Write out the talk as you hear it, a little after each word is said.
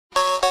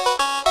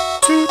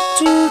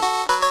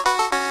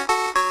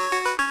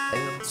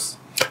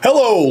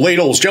Hello,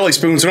 ladles, jelly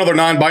spoons, and other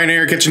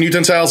non-binary kitchen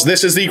utensils.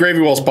 This is the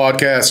Gravy Wells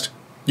Podcast,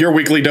 your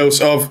weekly dose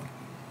of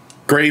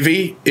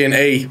gravy in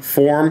a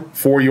form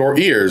for your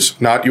ears,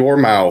 not your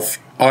mouth.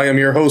 I am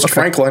your host,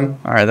 Franklin.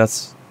 All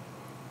right,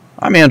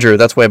 I'm Andrew.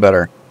 That's way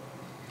better.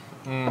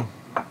 And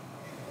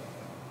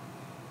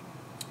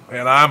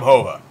I'm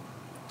Hova.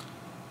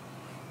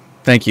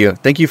 Thank you.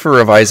 Thank you for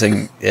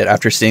revising it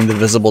after seeing the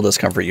visible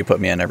discomfort you put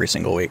me in every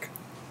single week.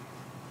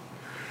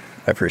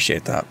 I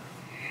appreciate that.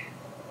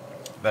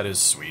 That is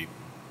sweet.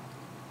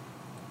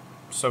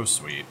 So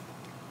sweet.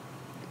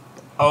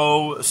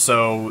 Oh,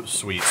 so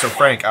sweet. So,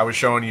 Frank, I was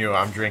showing you,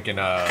 I'm drinking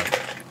Wicked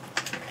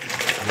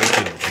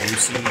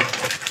Juicy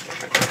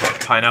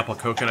Pineapple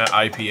Coconut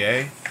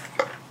IPA.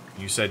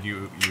 You said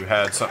you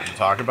had something to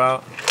talk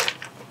about?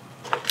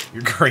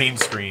 Your green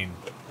screen.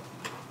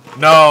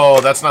 No,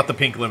 that's not the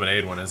pink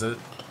lemonade one, is it?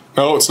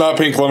 No, it's not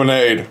pink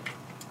lemonade.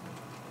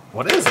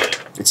 What is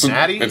it? It's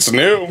Natty? It's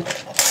new.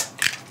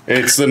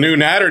 It's the new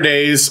Natter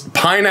Days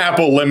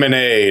Pineapple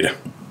Lemonade.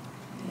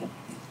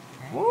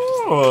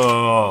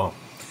 Whoa.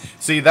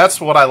 See,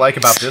 that's what I like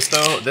about this,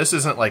 though. This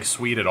isn't, like,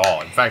 sweet at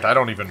all. In fact, I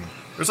don't even...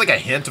 There's, like, a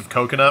hint of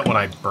coconut when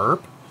I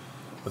burp,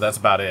 but that's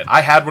about it.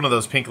 I had one of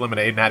those pink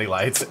lemonade Natty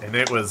Lights, and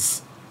it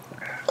was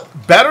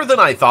better than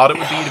I thought it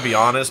would be, to be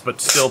honest, but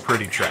still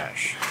pretty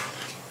trash.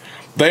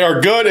 They are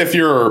good if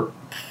you're,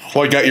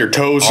 like, got your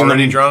toes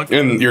already drunk?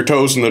 in your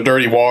toes in the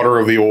dirty water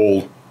of the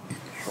old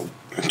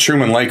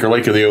Truman Lake or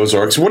Lake of the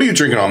Ozarks. What are you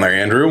drinking on there,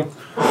 Andrew?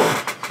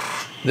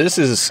 This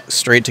is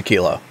straight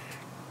tequila.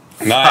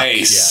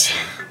 Nice. Yeah.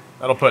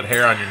 That'll put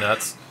hair on your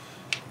nuts.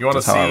 You want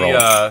to see?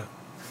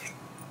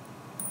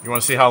 You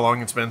want to see how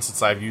long it's been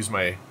since I've used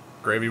my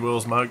Gravy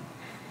Wills mug?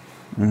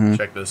 Mm-hmm.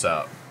 Check this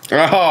out.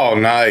 Oh,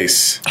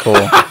 nice. Cool.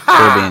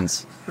 Cool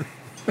beans.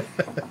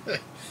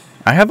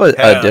 I have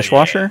a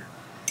dishwasher. Yeah.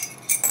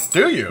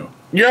 Do you?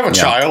 You have a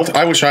child?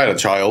 I wish I had a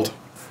child.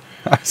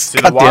 See,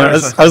 the water. I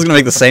was going to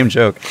make the same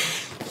joke.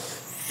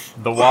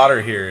 The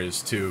water here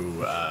is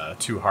too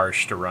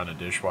harsh to run a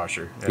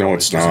dishwasher. No,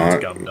 it's not.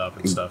 It's gummed up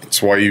and stuff.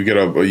 That's why you get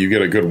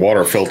a good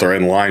water filter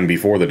in line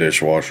before the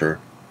dishwasher.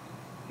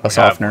 A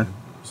softener.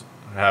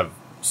 I have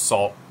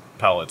salt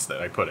pellets that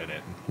I put in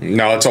it.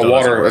 No, it's a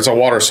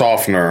water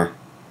softener.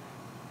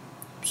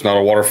 It's not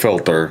a water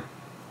filter.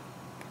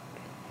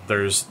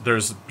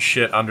 There's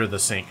shit under the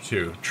sink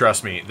too.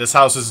 Trust me. This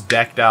house is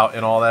decked out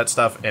and all that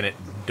stuff, and it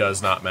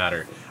does not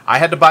matter. I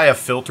had to buy a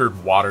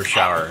filtered water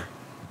shower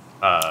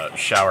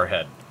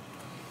head.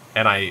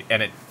 And I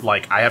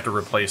have to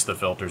replace the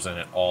filters in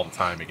it all the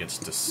time. It gets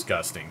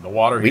disgusting. The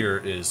water here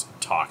is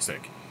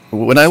toxic.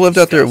 When I lived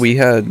out there, we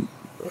had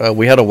a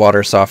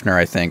water softener,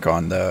 I think,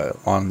 on the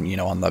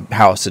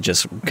house. It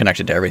just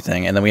connected to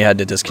everything, and then we had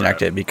to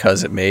disconnect it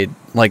because it made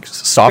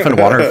softened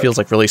water feels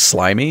really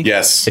slimy.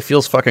 Yes, it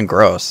feels fucking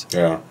gross.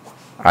 Yeah,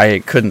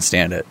 I couldn't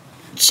stand it.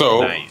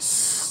 So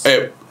nice.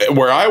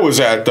 Where I was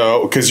at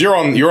though, because you're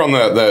on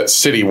the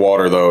city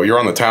water though, you're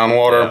on the town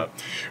water. Yep.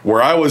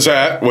 Where I was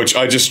at, which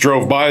I just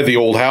drove by the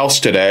old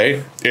house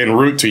today en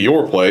route to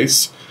your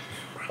place,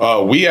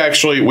 we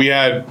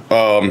had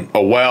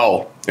a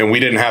well, and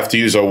we didn't have to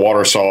use a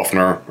water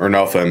softener or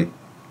nothing.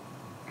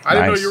 I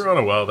didn't know you were on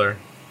a well there.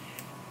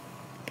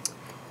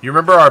 You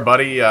remember our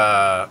buddy,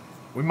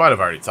 we might have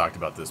already talked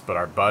about this, but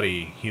our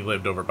buddy, he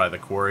lived over by the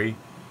quarry,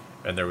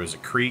 and there was a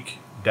creek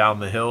down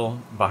the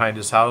hill behind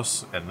his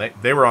house, and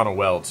they were on a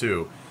well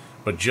too.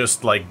 But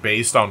just,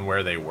 based on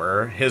where they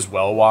were, his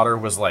well water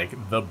was,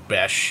 the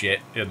best shit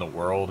in the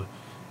world.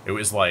 It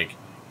was,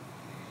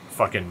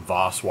 fucking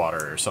Voss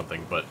water or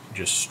something, but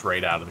just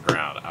straight out of the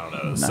ground. I don't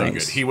know. It was so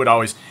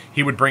good.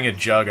 He would bring a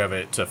jug of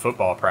it to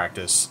football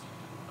practice.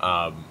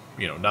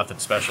 Nothing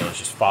special. It's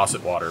just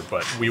faucet water.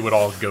 But we would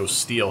all go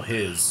steal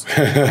his.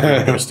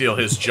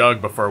 His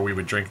jug before we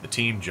would drink the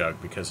team jug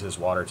because his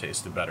water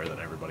tasted better than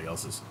everybody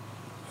else's.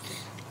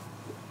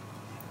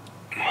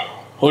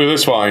 Look at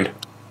this find.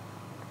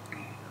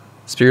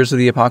 Spears of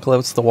the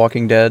Apocalypse, The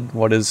Walking Dead.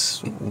 What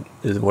is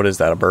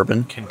that? A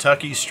bourbon?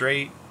 Kentucky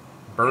Straight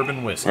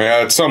Bourbon Whiskey.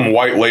 Yeah, it's some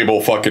white label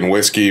fucking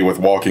whiskey with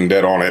Walking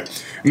Dead on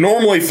it.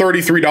 Normally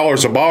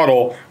 $33 a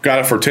bottle. Got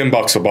it for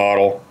 $10 a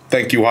bottle.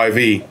 Thank you,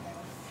 Hy-Vee.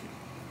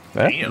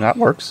 That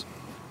works.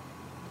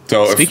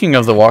 So speaking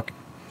of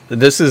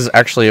this is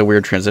actually a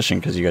weird transition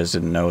because you guys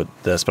didn't know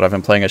this, but I've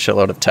been playing a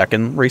shitload of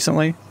Tekken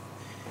recently,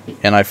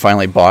 and I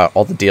finally bought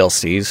all the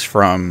DLCs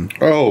from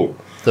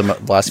the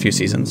last few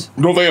seasons.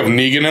 Don't they have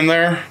Negan in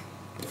there?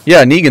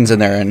 Yeah, Negan's in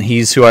there, and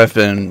he's who I've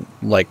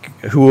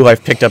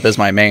picked up as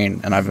my main,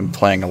 and I've been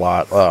playing a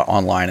lot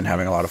online and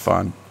having a lot of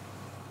fun.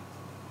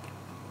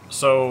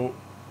 So,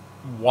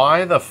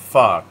 why the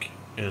fuck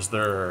is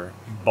there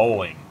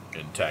bowling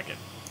in Tekken?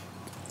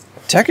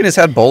 Tekken has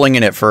had bowling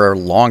in it for a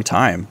long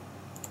time.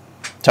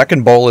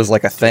 Tekken Bowl is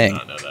like a thing. I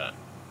did not know that.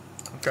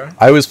 Okay.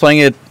 I was playing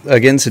it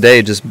again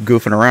today, just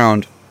goofing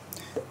around.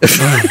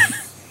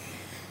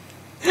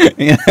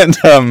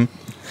 And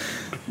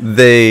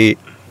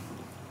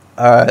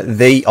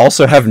They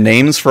also have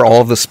names for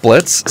all of the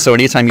splits. So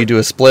anytime you do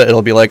a split,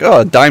 it'll be like,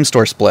 oh, a dime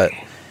store split.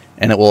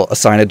 And it will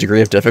assign a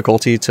degree of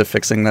difficulty to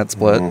fixing that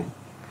split. Mm-hmm.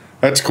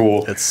 That's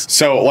cool.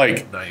 So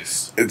like,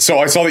 nice. So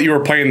I saw that you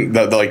were playing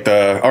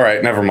the. All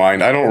right, never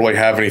mind. I don't really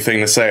have anything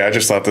to say. I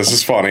just thought this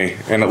is funny,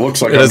 and it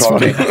looks like I'm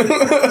talking.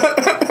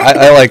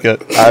 I like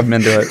it. I'm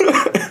into it.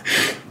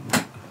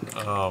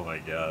 Oh my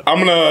god! I'm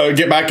gonna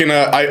get back in.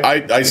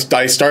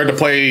 I started to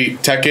play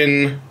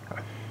Tekken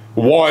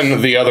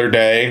 1 the other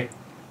day,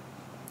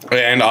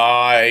 and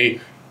I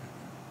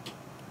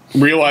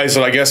realized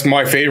that I guess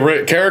my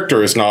favorite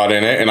character is not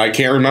in it, and I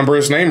can't remember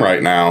his name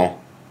right now.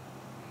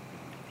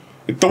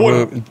 The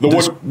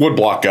wood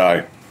block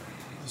guy.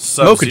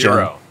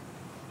 Sub-Zero.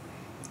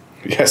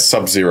 Yes,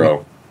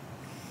 Sub-Zero.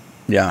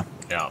 Yeah.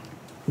 Yeah.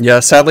 Yeah,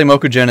 sadly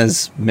Mokujin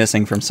is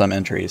missing from some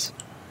entries.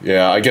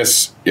 Yeah, I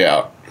guess,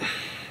 yeah.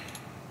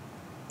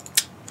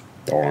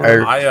 We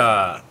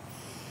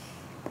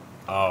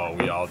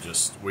all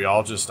just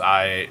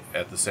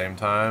at the same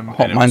time, Oh,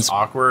 and it was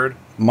awkward.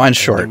 Mine's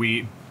short.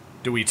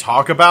 Do we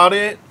talk about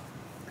it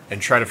and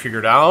try to figure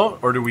it out,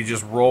 or do we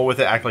just roll with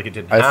it, act like it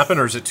didn't happen,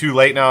 or is it too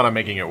late now and I'm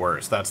making it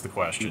worse? That's the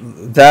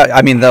question.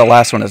 The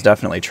last one is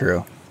definitely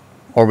true.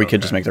 Or we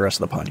could just make the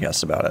rest of the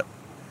podcast about it.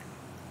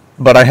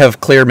 But I have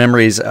clear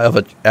memories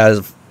of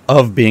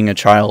being a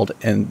child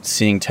and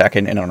seeing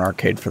Tekken in an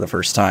arcade for the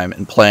first time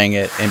and playing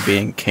it and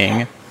being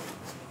king.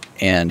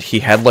 And he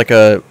had like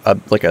a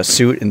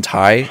suit and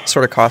tie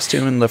sort of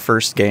costume in the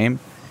first game,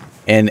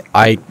 and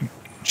I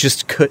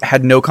just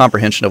had no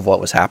comprehension of what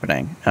was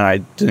happening. And I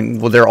didn't.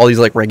 Well, there are all these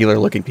like regular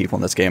looking people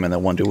in this game, and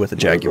then one dude with a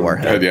jaguar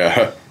head.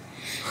 Yeah.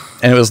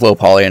 And it was low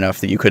poly enough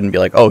that you couldn't be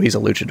like, oh, he's a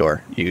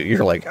luchador.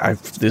 You're like,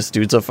 this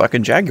dude's a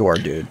fucking jaguar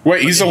dude.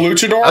 Wait, he's a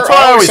luchador? That's what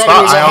I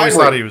always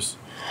thought he was.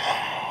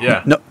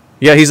 Yeah. No.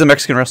 Yeah, he's a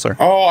Mexican wrestler.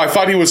 Oh, I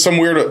thought he was some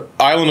weird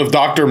Island of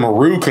Dr.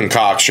 Maru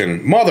concoction.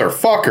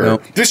 Motherfucker.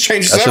 Nope. This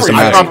changes everything.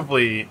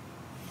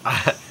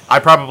 I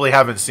probably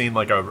haven't seen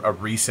like a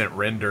recent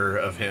render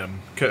of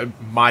him.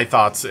 My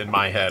thoughts in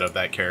my head of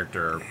that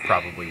character are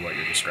probably what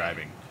you're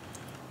describing,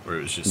 where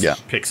it was just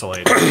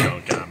pixelated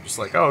junk, and I'm just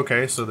like, oh,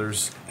 okay, so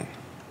there's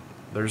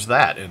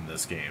that in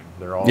this game.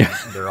 They're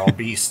all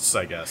beasts,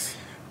 I guess.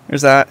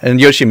 There's that, and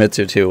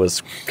Yoshimitsu too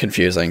was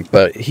confusing,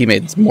 but he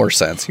made more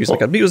sense. He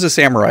was a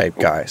samurai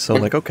guy, so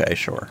like, okay,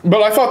 sure.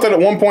 But I thought that at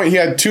one point he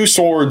had 2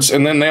 swords,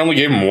 and then they only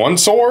gave him 1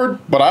 sword.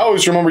 But I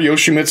always remember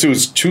Yoshimitsu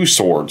as 2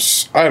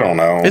 swords. I don't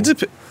know.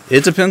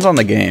 It depends on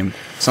the game.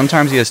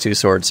 Sometimes he has 2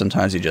 swords,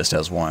 sometimes he just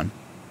has 1.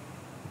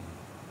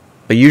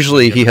 But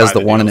usually he has the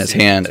one in his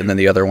hand, and then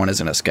the other one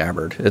is in a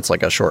scabbard. It's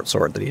like a short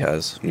sword that he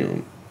has. Yeah.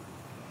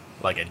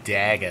 Like a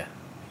dagger.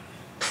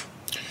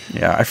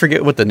 Yeah, I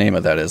forget what the name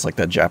of that is, like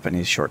that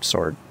Japanese short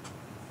sword.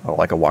 Oh,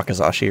 like a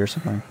wakizashi or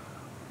something?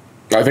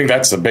 I think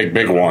that's the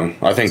big one.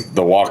 I think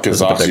the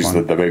wakizashi's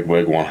the big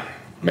one.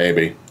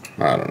 Maybe.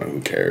 I don't know.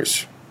 Who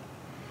cares?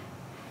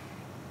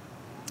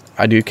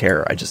 I do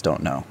care. I just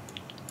don't know.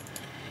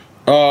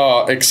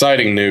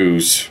 Exciting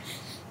news.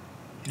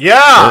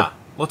 Yeah! Sure.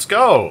 Let's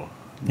go.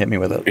 Hit me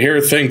with it.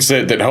 Here thinks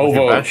that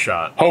Hova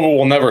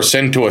will never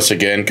send to us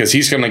again because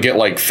he's going to get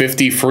like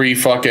 50 free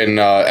fucking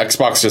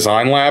Xbox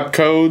Design Lab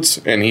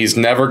codes, and he's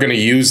never going to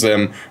use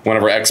them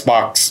whenever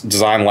Xbox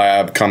Design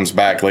Lab comes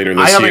back later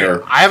this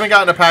year. I haven't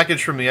gotten a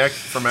package from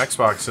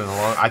Xbox in a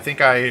long.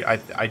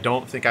 I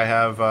don't think I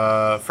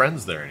have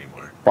friends there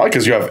anymore. Probably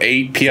because you have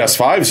 8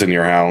 PS5s in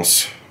your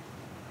house.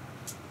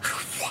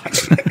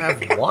 What? I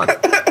have 1.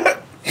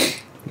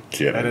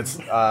 Kidding. And it's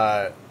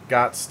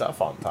got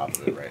stuff on top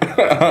of it right now.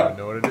 I don't even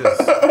know what it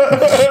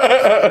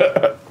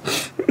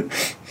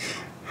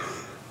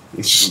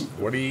is.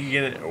 What are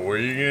you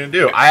gonna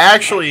do? I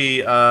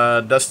actually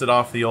dusted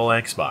off the old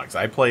Xbox.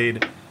 I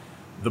played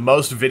the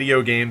most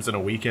video games in a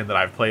weekend that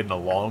I've played in a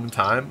long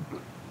time.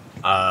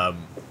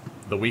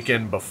 The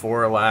weekend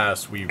before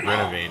last, we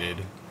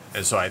renovated,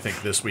 and so I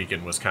think this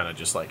weekend was kind of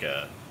just like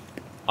a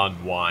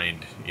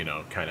unwind,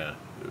 kind of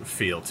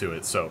feel to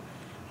it. So,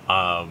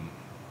 I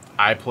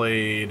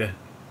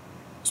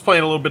was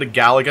playing a little bit of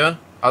Galaga.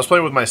 I was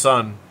playing with my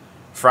son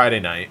Friday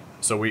night,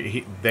 so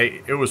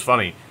it was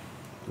funny.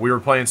 We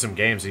were playing some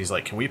games, and he's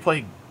like, "Can we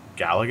play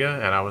Galaga?"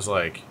 And I was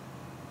like,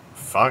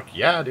 "Fuck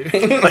yeah, dude!"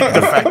 Like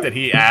the fact that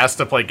he asked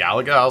to play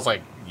Galaga, I was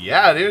like,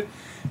 "Yeah, dude."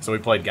 So we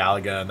played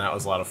Galaga, and that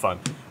was a lot of fun.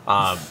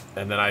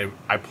 And then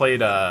I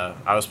played.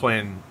 I was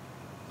playing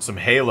some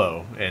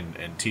Halo and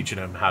teaching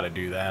him how to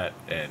do that,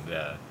 and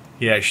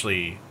he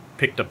actually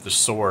picked up the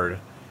sword.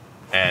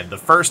 And the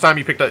first time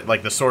he picked up,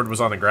 like, the sword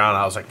was on the ground,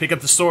 I was like, pick up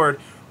the sword.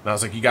 And I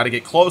was like, you got to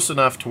get close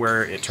enough to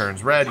where it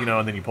turns red,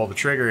 and then you pull the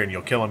trigger and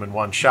you'll kill him in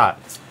one shot.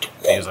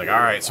 And he was like, all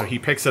right. So he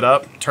picks it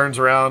up, turns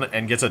around,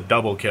 and gets a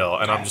double kill.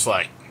 And I'm just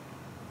like,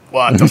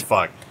 what the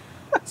fuck?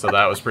 So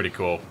that was pretty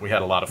cool. We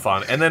had a lot of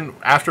fun. And then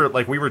after,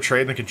 like, we were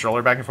trading the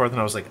controller back and forth, and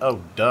I was like,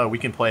 oh, duh, we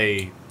can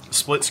play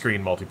split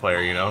screen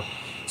multiplayer,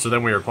 So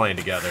then we were playing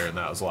together, and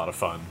that was a lot of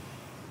fun.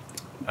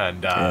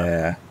 And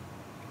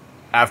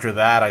after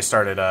that, I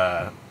started...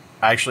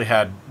 I actually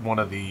had one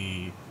of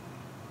the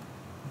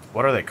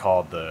what are they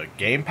called? The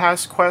Game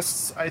Pass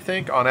quests, I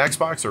think, on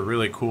Xbox are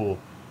really cool.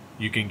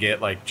 You can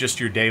get like just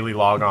your daily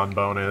log on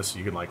bonus.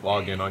 You can like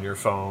log in on your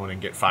phone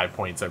and get 5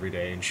 points every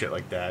day and shit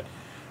like that.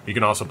 You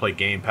can also play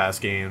Game Pass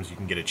games. You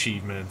can get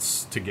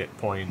achievements to get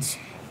points.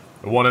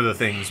 One of the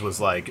things was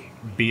like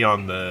be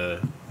on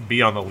the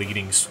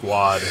leading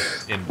squad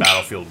in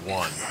Battlefield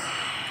 1.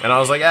 And I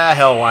was like,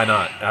 hell, why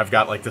not? I've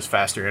got like this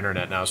faster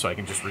internet now, so I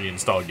can just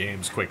reinstall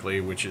games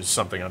quickly, which is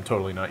something I'm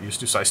totally not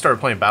used to. So I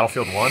started playing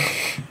Battlefield 1,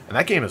 and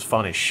that game is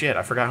fun as shit.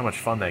 I forgot how much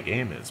fun that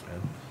game is,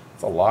 man.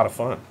 It's a lot of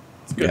fun.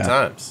 It's good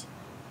times.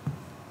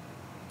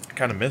 I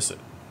kind of miss it.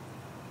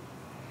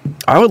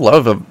 I would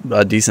love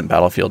a decent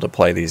Battlefield to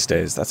play these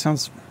days. That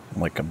sounds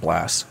like a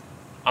blast.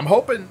 I'm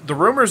hoping, the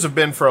rumors have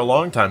been for a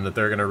long time that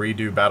they're going to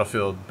redo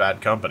Battlefield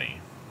Bad Company,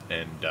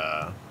 and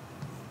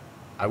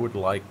I would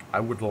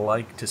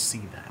like to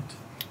see that.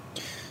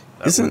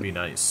 That would be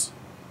nice.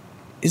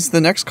 Is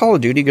the next Call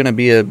of Duty going to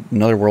be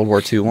another World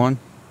War II one?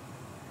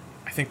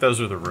 I think those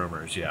are the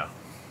rumors, yeah.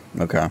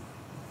 Okay.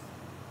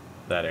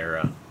 That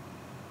era.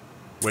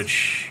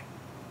 Which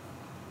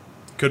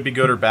could be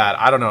good or bad.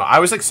 I don't know. I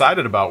was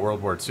excited about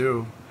World War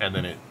II, and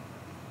then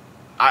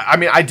I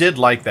mean, I did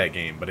like that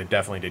game, but it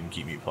definitely didn't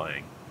keep me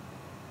playing.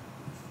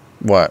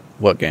 What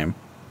game?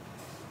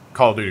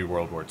 Call of Duty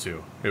World War II.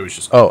 It was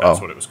just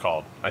that's what it was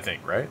called, I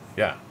think, right?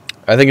 Yeah.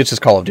 I think it's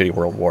just Call of Duty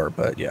World War,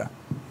 but yeah.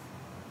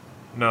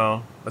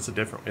 No, that's a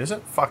different. Is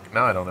it? Fuck,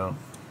 now I don't know.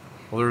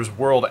 Well, there was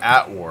World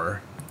at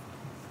War.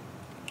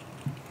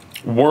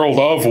 World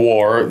of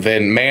War,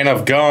 then Man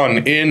of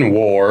Gun in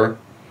War,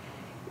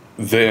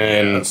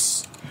 then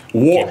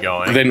War. Keep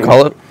going. Then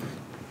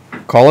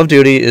Call of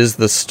Duty is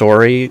the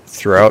story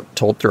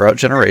told throughout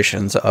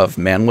generations of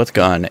Man with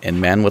Gun and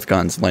Man with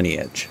Gun's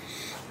lineage.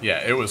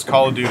 Yeah, it was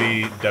Call of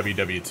Duty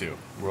WW2,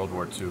 World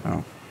War II.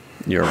 Oh,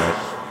 you're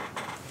right.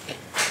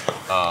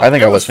 I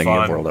think I was thinking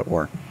of World at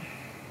War.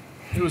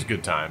 It was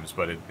good times,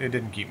 but it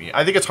didn't keep me.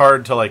 I think it's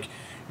hard to, like,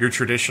 your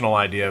traditional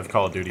idea of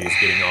Call of Duty is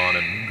getting on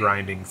and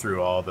grinding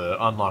through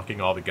unlocking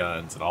all the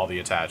guns and all the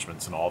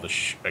attachments and all the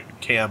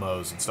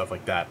camos and stuff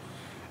like that.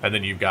 And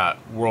then you've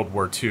got World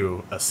War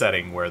II, a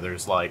setting where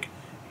there's, like,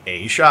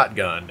 a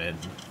shotgun and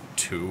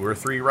 2 or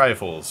 3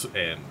 rifles,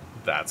 and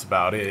that's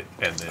about it.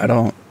 And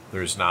then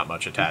there's not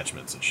much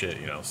attachments and shit,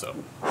 so.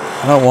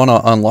 I don't want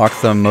to unlock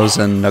the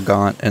Mosin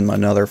Nagant in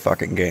another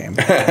fucking game.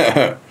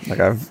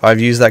 Like, I've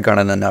used that gun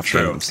in enough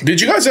games.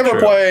 Did you guys ever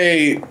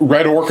play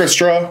Red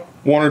Orchestra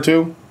 1 or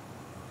 2?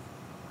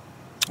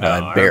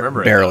 I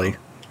remember barely.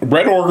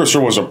 Red Orchestra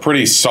was a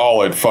pretty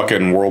solid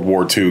fucking World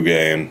War II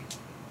game.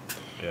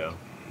 Yeah.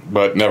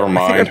 But never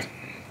mind.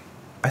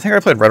 I think I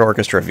played Red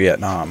Orchestra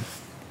Vietnam.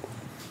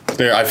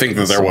 Yeah, I think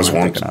that there was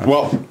one.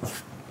 Well,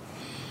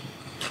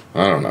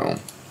 I don't know.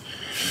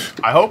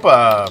 I hope.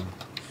 I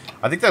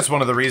think that's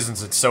one of the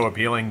reasons it's so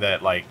appealing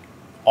that, like,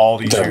 all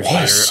these years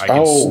later, I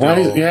can still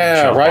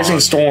Rising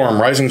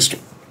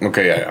Storm.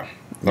 Okay, yeah.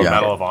 Okay.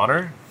 Medal of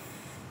Honor.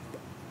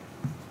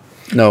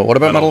 No, what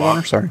about Medal of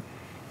Honor? Sorry.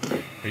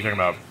 Are you talking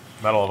about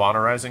Medal of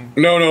Honor Rising?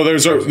 No.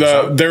 There's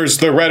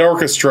the Red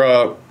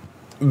Orchestra.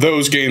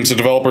 Those games, the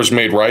developers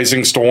made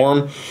Rising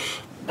Storm,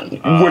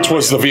 which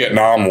was the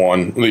Vietnam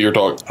one that you're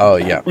talking. Oh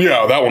yeah.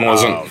 Yeah, that one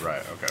wasn't. Oh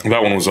right. Okay.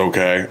 That one was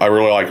okay. I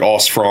really liked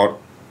Ostfront,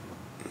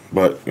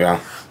 but yeah.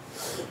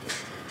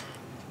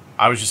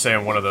 I was just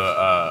saying one of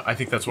the. I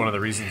think that's one of the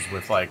reasons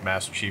with, like,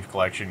 Master Chief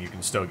Collection you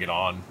can still get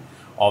on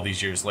all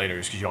these years later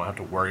is because you don't have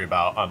to worry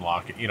about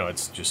unlocking.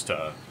 It's just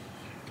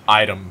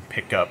item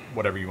pickup,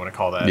 whatever you want to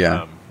call that.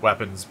 Yeah.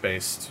 Weapons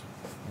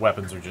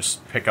are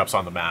just pickups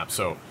on the map,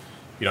 so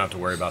you don't have to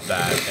worry about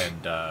that.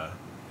 And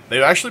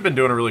they've actually been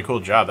doing a really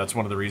cool job. That's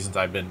one of the reasons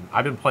I've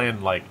been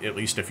playing, like, at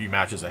least a few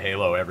matches of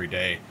Halo every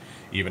day,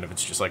 even if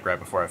it's just, like, right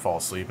before I fall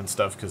asleep and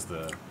stuff, because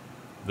the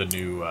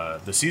new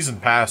the season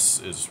pass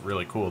is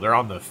really cool. They're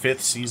on the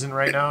 5th season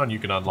right now, and you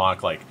can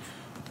unlock like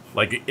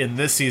in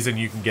this season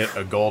you can get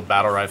a gold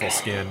battle rifle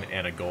skin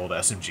and a gold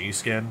SMG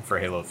skin for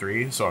Halo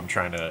 3. So I'm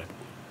trying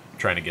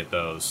to get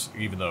those,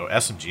 even though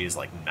SMG is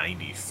like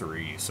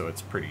 93, so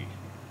it's pretty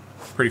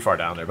far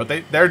down there. But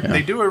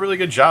they do a really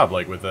good job.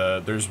 Like with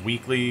there's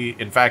weekly.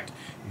 In fact,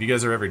 if you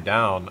guys are ever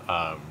down,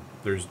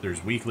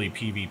 there's weekly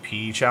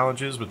PvP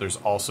challenges, but there's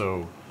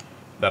also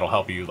that'll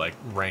help you, like,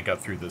 rank up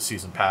through the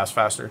season pass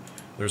faster.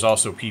 There's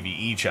also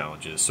PvE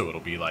challenges, so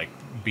it'll be like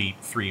beat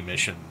 3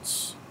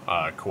 missions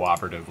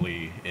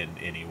cooperatively in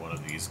any one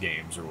of these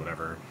games or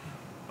whatever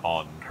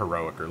on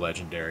heroic or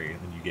legendary,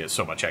 and then you get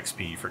so much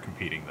XP for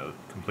completing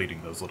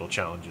those little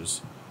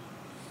challenges.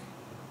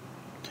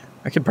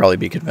 I could probably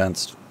be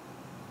convinced.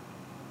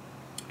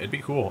 It'd be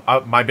cool.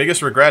 My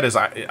biggest regret is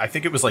I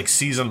think it was like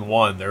season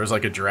 1. There was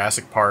like a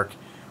Jurassic Park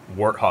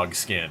Warthog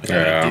skin, and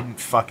I didn't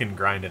fucking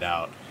grind it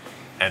out.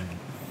 And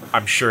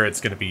I'm sure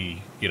it's going to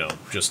be,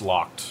 just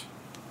locked.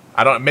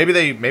 I don't. Maybe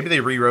they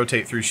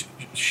re-rotate through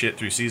shit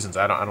through seasons.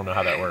 I don't know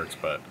how that works,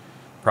 but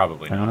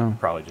probably not. I don't know.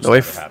 Probably just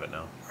never have it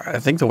now. I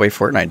think the way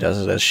Fortnite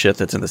does it is shit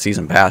that's in the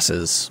season pass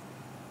is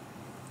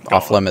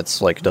off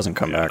limits. Like, it doesn't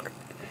come back.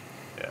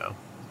 Yeah.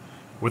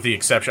 With the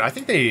exception, I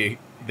think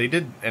they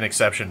did an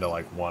exception to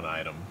like one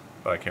item,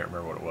 but I can't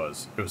remember what it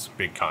was. It was a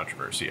big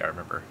controversy, I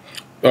remember.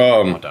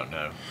 I don't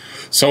know.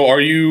 So are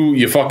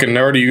you fucking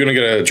nerd? Are you gonna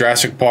get a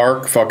Jurassic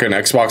Park fucking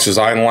Xbox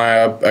Design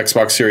Lab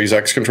Xbox Series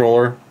X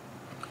controller?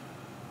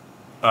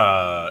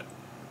 A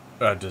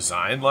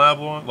design lab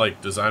one?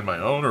 Like design my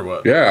own or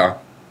what? Yeah.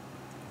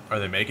 Are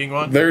they making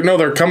one?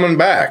 They're coming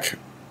back.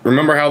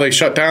 Remember how they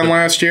shut down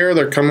last year?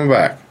 They're coming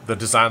back. The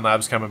design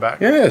lab's coming back?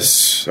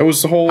 Yes. It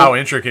was the whole... How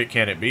intricate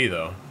can it be,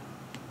 though?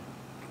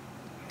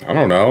 I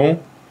don't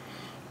know.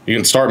 You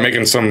can start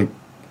making some...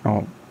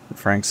 Oh,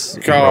 Frank's...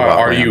 God,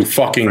 are you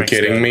fucking Frank's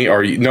kidding dead. me?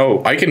 Are you...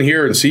 No, I can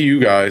hear and see you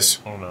guys.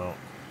 Oh, no.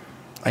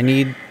 I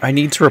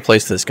need to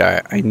replace this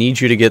guy. I need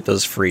you to get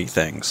those free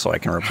things so I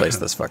can replace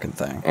this fucking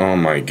thing. Oh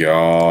my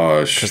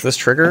gosh. Because this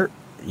trigger,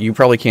 you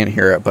probably can't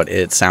hear it, but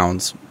it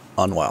sounds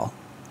unwell.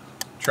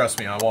 Trust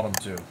me, I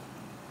want them to.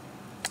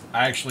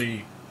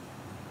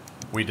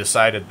 We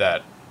decided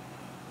that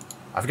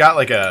I've got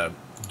like a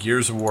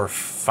Gears of War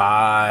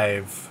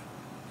 5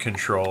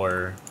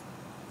 controller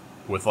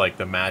with like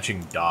the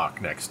matching dock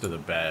next to the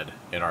bed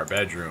in our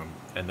bedroom.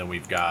 And then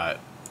we've got,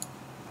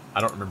 I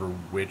don't remember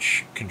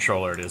which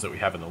controller it is that we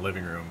have in the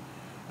living room,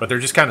 but they're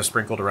just kind of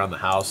sprinkled around the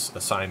house,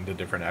 assigned to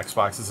different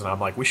Xboxes. And I'm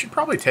like, we should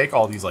probably take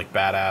all these like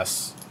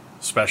badass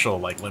special,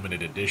 like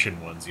limited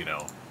edition ones, you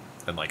know,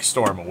 and like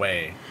store them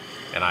away.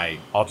 And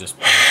I'll just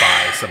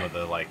buy some of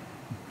the like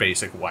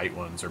basic white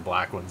ones or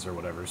black ones or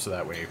whatever, so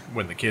that way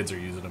when the kids are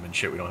using them and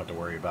shit, we don't have to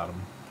worry about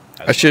them.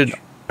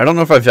 I don't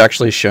know if I've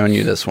actually shown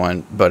you this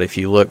one, but if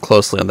you look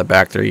closely on the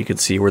back there, you can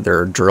see where there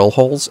are drill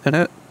holes in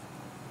it.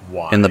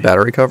 Why? In the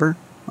battery cover.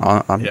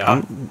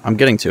 I'm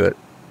getting to it.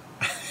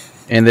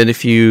 And then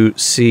if you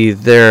see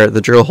there, the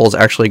drill holes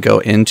actually go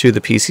into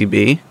the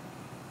PCB.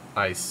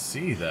 I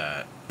see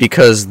that.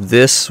 Because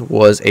this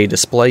was a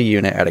display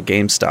unit at a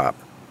GameStop.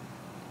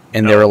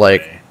 And they were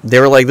like,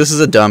 this is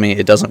a dummy,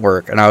 it doesn't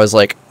work. And I was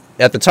like,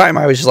 at the time,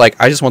 I was just like,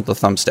 I just want the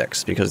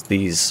thumbsticks because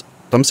these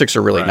thumbsticks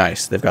are really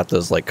nice. They've got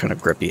those like kind of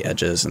grippy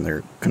edges and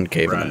they're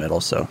concave in the middle,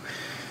 so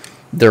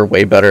they're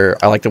way better.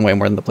 I like them way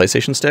more than the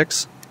PlayStation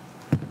sticks.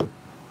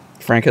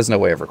 Frank has no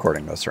way of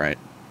recording this, right?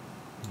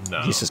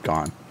 No. He's just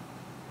gone.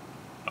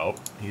 Oh,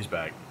 he's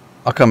back.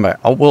 I'll come back.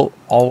 I'll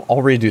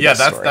redo this. Yeah,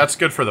 story. that's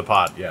good for the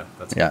pod. Yeah,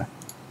 that's yeah.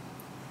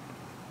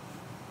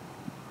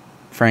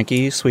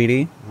 Frankie,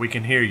 sweetie. We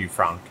can hear you,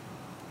 Frank.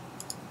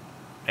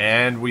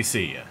 And we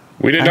see you.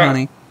 We did Hi, not.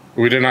 honey.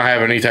 We did not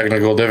have any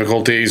technical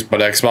difficulties, but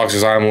Xbox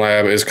Design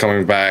Lab is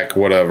coming back.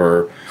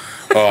 Whatever.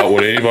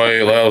 Would anybody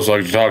else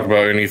like to talk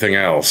about anything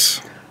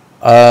else?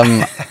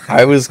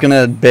 I was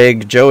gonna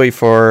beg Joey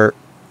for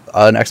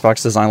an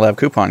Xbox Design Lab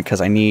coupon because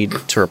I need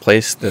to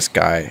replace this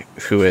guy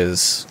who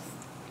is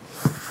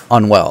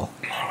unwell.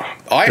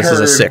 This is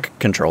a sick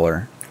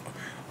controller.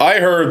 I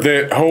heard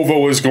that Hova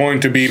was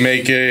going to be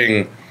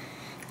making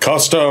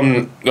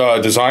custom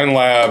Design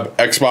Lab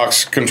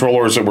Xbox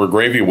controllers that were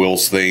Gravy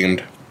Wheels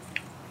themed.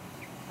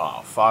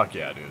 Oh, fuck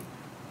yeah, dude.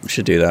 We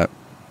should do that.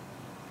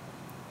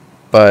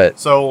 But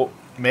So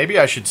maybe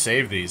I should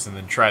save these and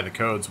then try the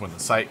codes when the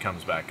site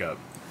comes back up.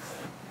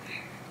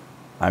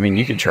 I mean,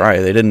 you could try.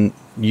 They didn't.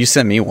 You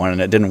sent me one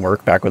and it didn't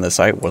work back when the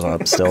site was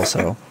up still.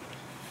 So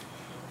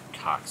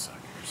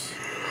Cocksuckers.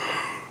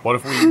 What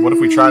if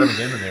we tried them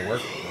again and they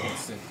work?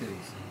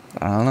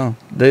 I don't know.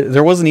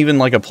 There wasn't even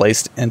like a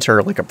place to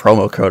enter like a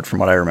promo code from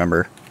what I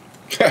remember.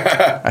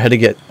 I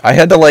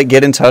had to like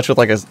get in touch with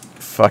like a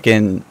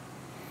fucking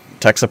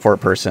tech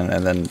support person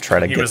and then try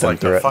to get them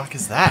through it. The fuck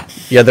is that?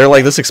 Yeah, they're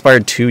like, this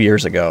expired 2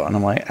 years ago, and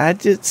I'm like, I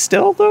did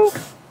still though.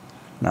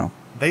 No.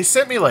 They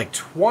sent me like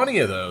 20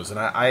 of those, and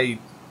I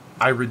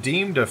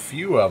redeemed a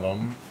few of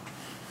them,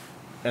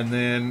 and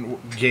then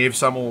gave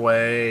some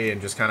away, and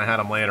just kind of had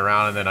them laying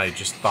around. And then I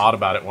just thought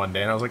about it one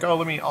day, and I was like,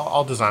 oh,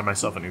 I'll design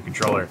myself a new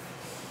controller.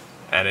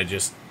 And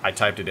I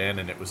typed it in,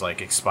 and it was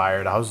like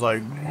expired. I was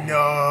like,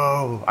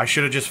 no, I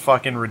should have just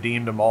fucking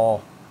redeemed them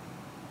all.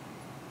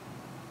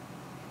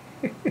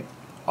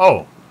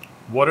 Oh,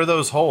 what are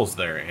those holes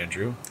there,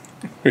 Andrew?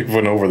 We've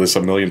went over this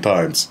a million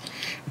times.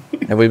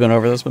 Have we been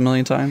over this a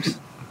million times?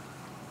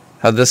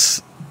 How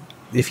this,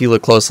 if you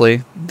look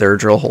closely, there are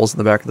drill holes in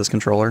the back of this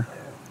controller.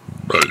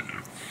 Right.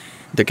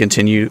 To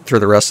continue through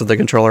the rest of the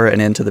controller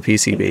and into the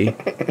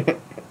PCB.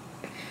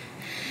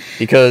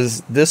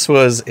 Because this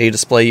was a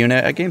display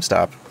unit at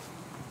GameStop.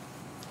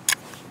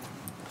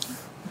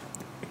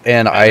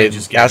 And They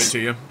just gave it to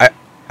you?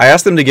 I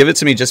asked them to give it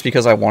to me just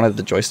because I wanted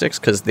the joysticks,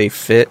 because they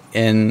fit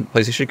in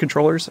PlayStation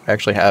controllers. I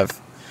actually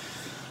have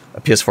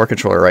a PS4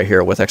 controller right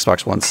here with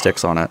Xbox One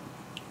sticks on it.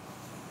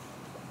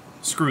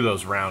 Screw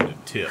those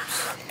rounded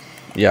tips.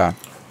 Yeah.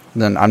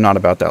 Then I'm not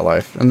about that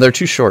life. And they're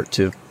too short,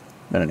 too.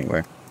 But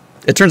anyway.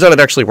 It turns out it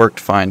actually worked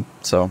fine,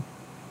 so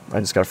I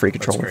just got a free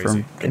controller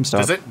from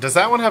GameStop. Does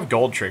that one have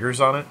gold triggers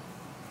on it?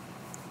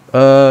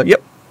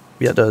 Yep.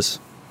 Yeah, it does.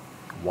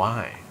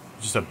 Why?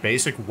 Just a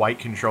basic white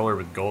controller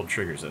with gold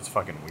triggers. That's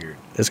fucking weird.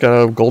 It's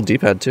got a gold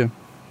D-pad, too.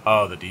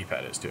 Oh, the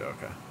D-pad is too.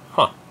 Okay.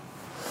 Huh.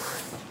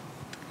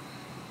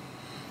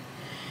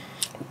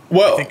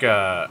 Well, I think,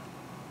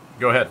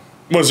 go ahead.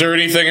 Was there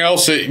anything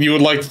else that you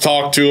would like to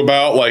talk to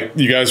about, like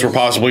you guys were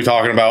possibly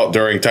talking about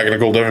during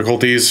technical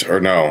difficulties,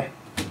 or no?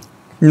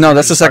 No,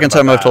 that's the second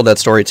time I've told that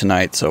story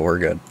tonight, so we're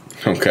good.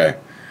 Okay.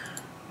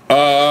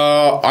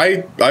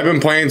 I've been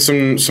playing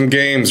some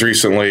games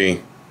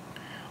recently.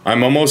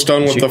 I'm almost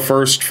done with the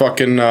first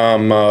fucking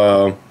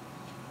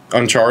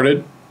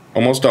Uncharted.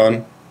 Almost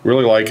done.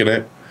 Really liking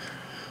it.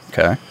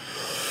 Okay.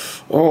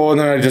 Oh, and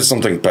then I did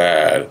something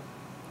bad.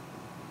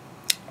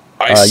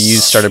 You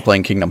started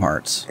playing Kingdom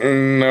Hearts.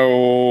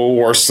 No,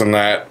 worse than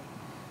that.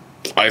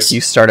 You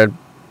started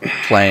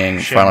playing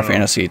Final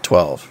Fantasy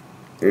 12.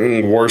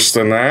 Worse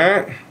than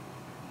that.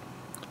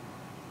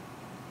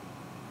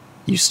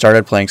 You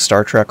started playing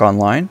Star Trek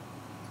Online?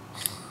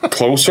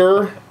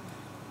 Closer.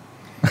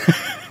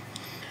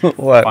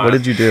 What? What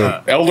did you do?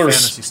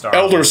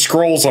 Elder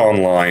Scrolls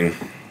Online.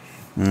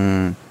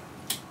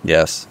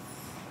 Yes.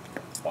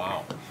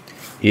 Wow.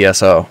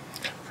 ESO.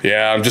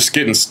 Yeah, I'm just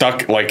getting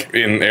stuck like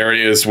in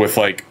areas with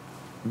like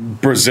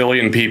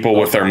Brazilian people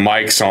with their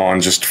mics on,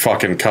 just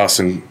fucking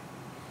cussing.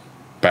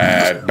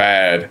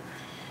 Bad.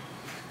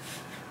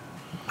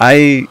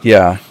 I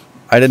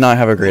did not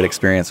have a great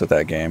experience with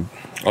that game.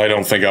 I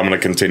don't think I'm going to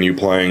continue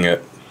playing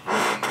it.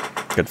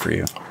 Good for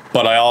you.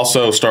 But I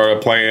also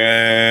started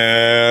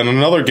playing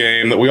another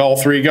game that we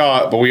all three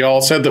got, but we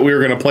all said that we were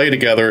going to play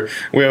together.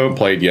 We haven't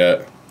played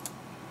yet.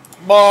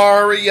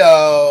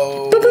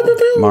 Mario.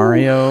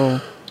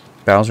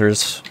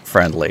 Bowser's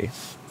friendly.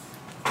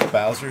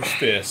 Bowser's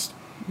Fist.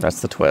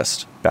 That's the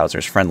twist.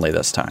 Bowser's friendly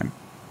this time.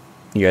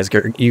 You guys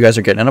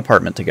are getting an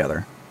apartment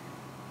together.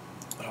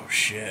 Oh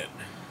shit.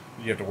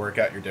 You have to work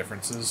out your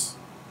differences.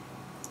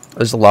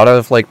 There's a lot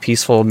of like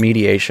peaceful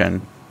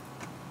mediation.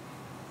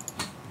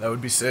 That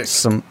would be sick.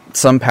 Some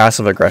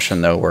passive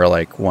aggression though, where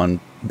like when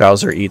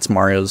Bowser eats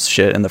Mario's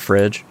shit in the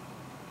fridge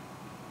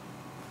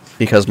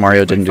because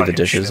Mario didn't do the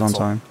dishes on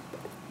time.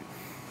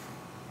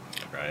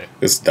 Right.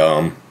 It's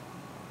dumb.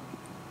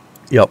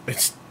 Yep.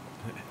 It's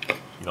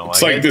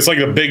It's like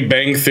the Big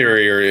Bang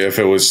Theory area if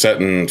it was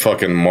set in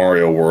fucking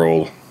Mario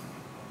World.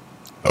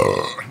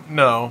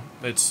 No,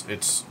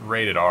 it's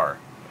rated R,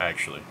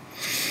 actually.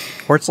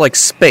 Or it's like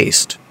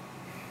spaced.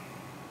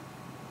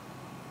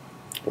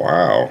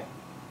 Wow.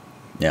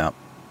 Yeah.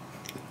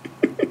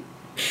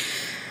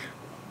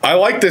 I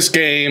like this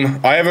game.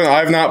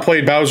 I've not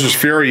played Bowser's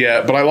Fury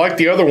yet, but I like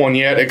the other one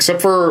yet,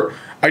 except for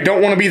I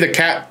don't want to be the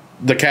cat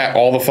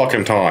all the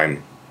fucking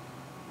time.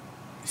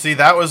 See,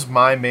 that was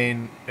my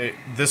main...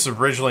 this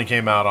originally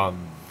came out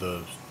on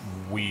the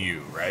Wii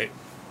U, right?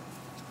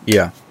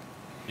 Yeah.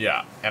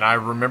 Yeah, and I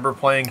remember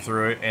playing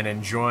through it and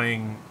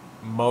enjoying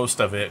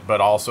most of it,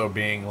 but also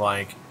being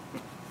like,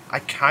 I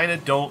kind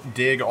of don't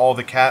dig all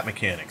the cat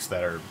mechanics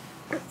that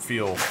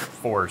feel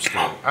forced.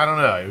 I don't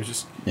know, it was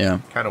just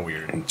kind of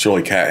weird. It's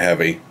really cat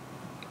heavy.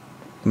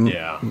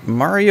 Yeah.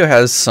 Mario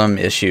has some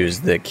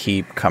issues that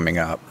keep coming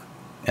up.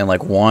 And,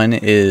 like, one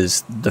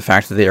is the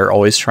fact that they are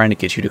always trying to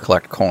get you to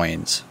collect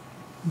coins.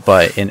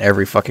 But in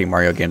every fucking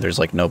Mario game, there's,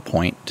 like, no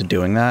point to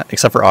doing that.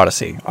 Except for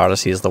Odyssey.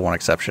 Odyssey is the one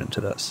exception to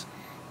this.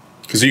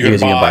 Because you can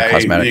buy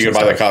cosmetics. You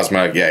can buy the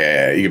cosmetic.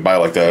 Yeah. You can buy,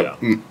 like, the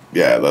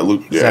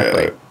loot.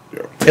 Exactly.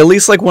 Yeah. At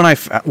least, like,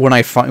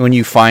 when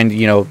you find,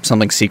 you know,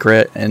 something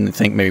secret and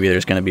think maybe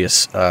there's going to be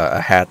a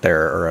hat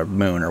there or a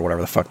moon or whatever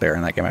the fuck there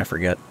in that game, I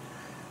forget.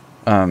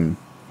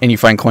 And you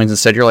find coins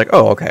instead, you're like,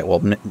 oh, okay,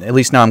 well, at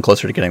least now I'm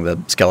closer to getting the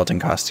skeleton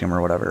costume or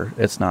whatever.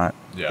 It's not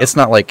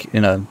like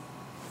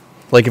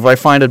like if I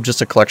find just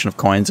a collection of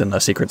coins in a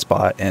secret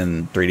spot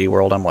in 3D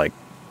World, I'm like,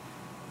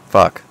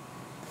 fuck,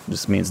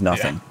 this means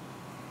nothing. Yeah.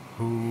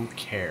 Who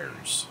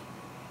cares?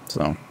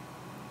 So,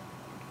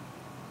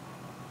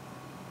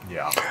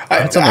 yeah. I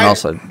had something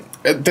else.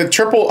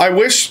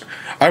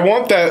 I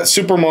want that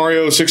Super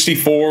Mario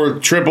 64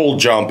 triple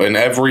jump in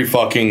every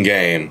fucking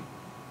game.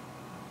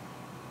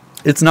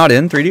 It's not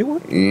in 3D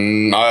World?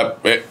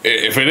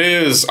 If it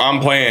is,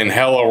 I'm playing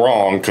hella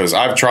wrong because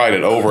I've tried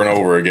it over and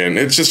over again.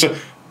 It's just a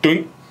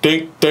dink,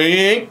 dink,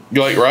 dink.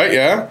 You're like, right?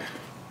 Yeah?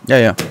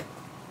 Yeah.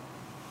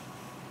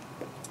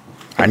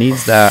 I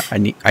needs that.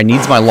 I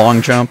needs my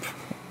long jump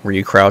where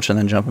you crouch and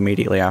then jump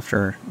immediately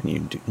after and you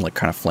do, like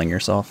kind of fling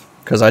yourself.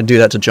 Because I do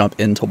that to jump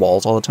into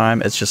walls all the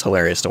time. It's just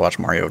hilarious to watch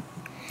Mario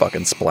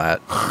fucking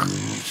splat.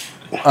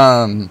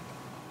 The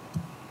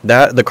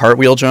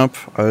cartwheel jump,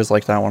 I always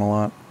liked that one a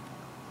lot.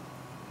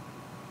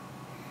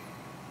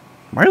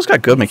 Mario's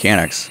got good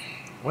mechanics.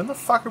 When the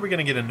fuck are we going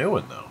to get a new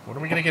one, though? When are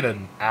we going to get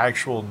an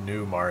actual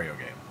new Mario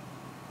game?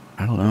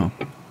 I don't know.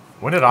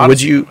 When did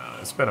Odyssey come out?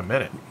 It's been a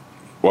minute.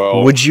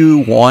 Well, would you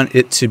want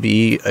it to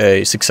be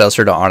a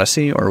successor to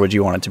Odyssey, or would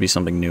you want it to be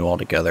something new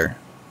altogether?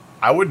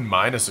 I wouldn't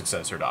mind a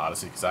successor to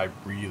Odyssey, because I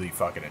really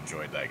fucking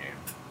enjoyed that game.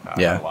 I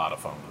had a lot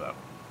of fun with that.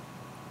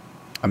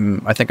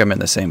 I think I'm in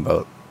the same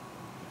boat.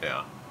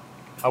 Yeah.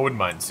 I wouldn't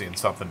mind seeing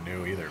something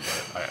new either,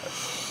 but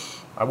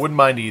I wouldn't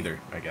mind either,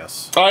 I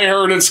guess. I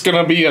heard it's going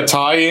to be a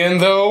tie-in,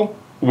 though,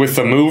 with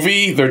the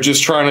movie. They're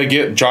just trying to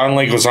get John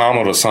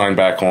Leguizamo to sign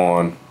back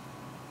on.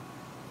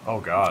 Oh,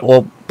 God.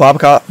 Well,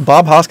 Bob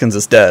Hoskins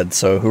is dead,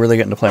 so who are they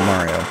getting to play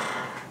Mario?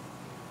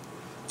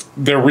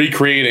 They're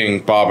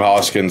recreating Bob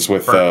Hoskins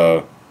with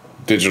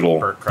digital.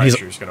 Bert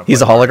Kreischer's gonna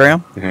He's a play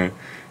hologram?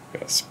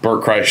 Yes,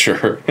 Bert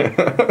Kreischer.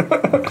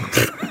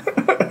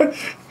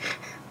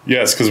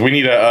 Yes, because we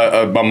need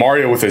a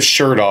Mario with his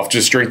shirt off,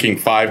 just drinking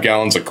 5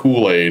 gallons of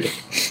Kool-Aid.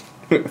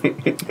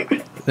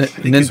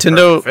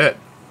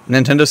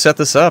 Nintendo set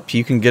this up.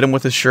 You can get him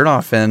with his shirt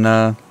off in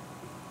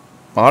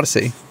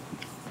Odyssey.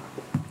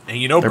 And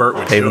you know Bert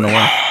would paving do the it.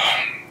 way.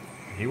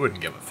 He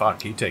wouldn't give a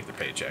fuck. He'd take the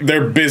paycheck.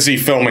 They're busy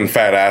filming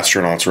Fat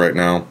Astronauts right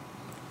now.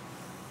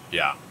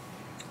 Yeah.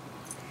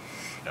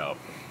 Nope.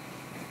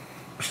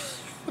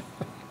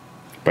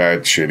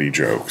 Bad, shitty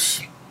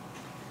jokes.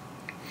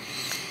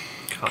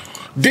 Come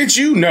on. Did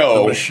you The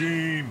know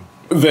machine.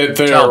 that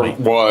Tell there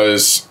me.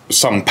 was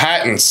some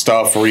patent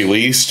stuff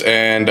released,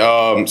 and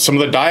some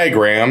of the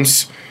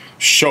diagrams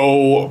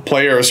show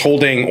players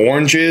holding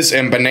oranges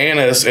and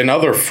bananas and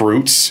other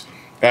fruits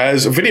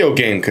as video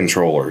game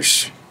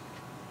controllers?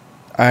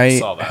 I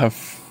Saw that.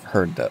 have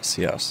heard this,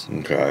 yes.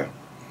 Okay.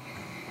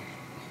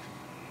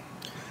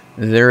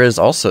 There is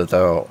also,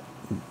 though,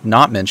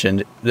 not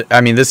mentioned,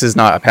 I mean, this is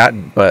not a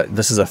patent, but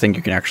this is a thing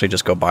you can actually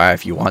just go buy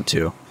if you want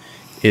to,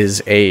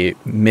 is a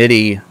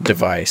MIDI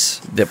device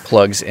that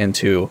plugs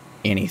into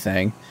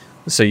anything.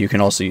 So you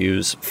can also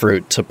use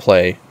Fruit to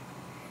play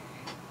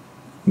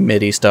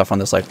MIDI stuff on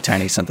this like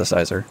tiny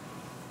synthesizer.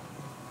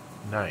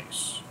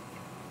 Nice.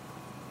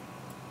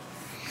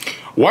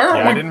 Why Yeah,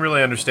 aren't I we? didn't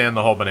really understand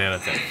the whole banana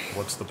thing.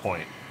 What's the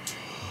point?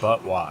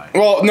 But why?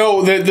 Well,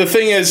 no. The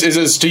thing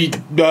is to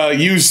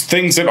use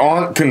things that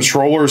aren't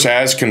controllers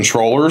as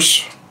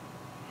controllers.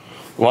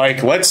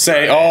 Like, let's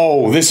say,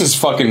 oh, this is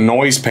fucking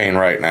noise pain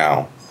right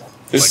now.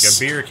 This, Like a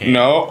beer can.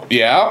 No,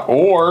 yeah,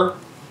 or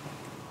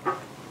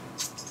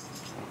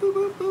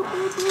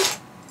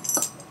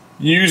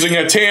using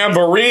a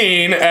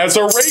tambourine as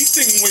a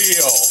racing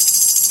wheel.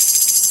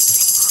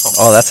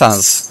 Oh, that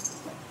sounds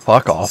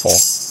fuck awful.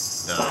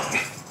 No.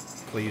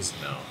 Please,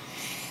 no.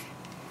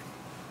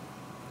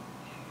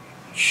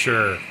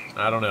 Sure.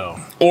 I don't know.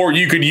 Or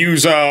you could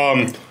use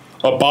a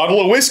bottle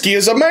of whiskey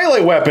as a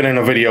melee weapon in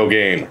a video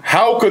game.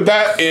 How could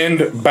that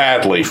end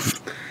badly?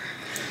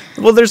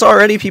 Well, there's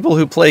already people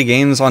who play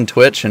games on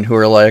Twitch and who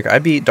are like, I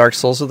beat Dark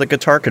Souls with a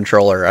guitar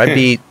controller.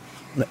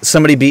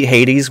 Somebody beat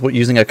Hades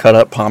using a cut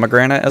up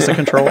pomegranate as a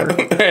controller.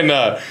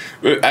 And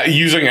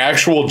using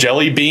actual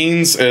jelly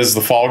beans as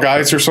the Fall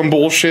Guys or some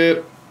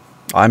bullshit.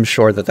 I'm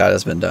sure that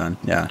has been done.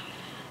 Yeah.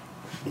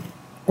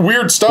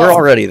 Weird stuff. We're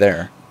already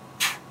there.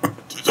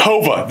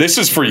 Hova, this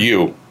is for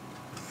you.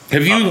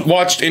 Have you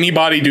watched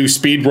anybody do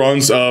speed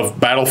runs of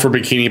Battle for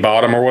Bikini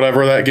Bottom or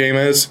whatever that game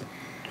is?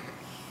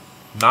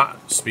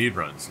 Not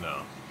speedruns,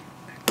 no.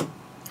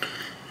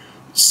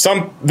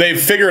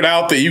 They've figured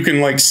out that you can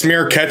like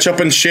smear ketchup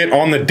and shit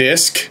on the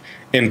disc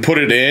and put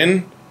it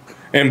in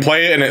and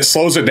play it, and it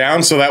slows it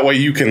down so that way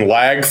you can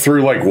lag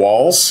through like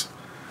walls.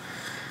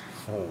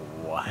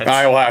 What?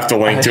 I will have to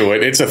link to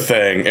it. It's a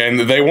thing, and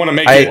they want to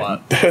make it.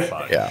 What the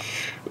fuck? Yeah.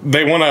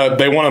 They want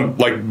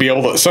to like be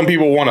able to. Some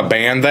people want to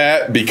ban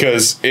that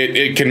because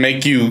it can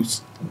make you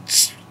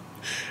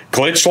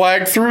glitch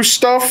lag through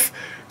stuff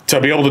to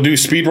be able to do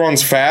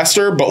speedruns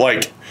faster, but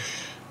like.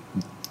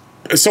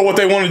 So what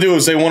they want to do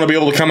is they want to be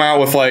able to come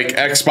out with like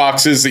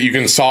Xboxes that you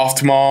can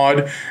soft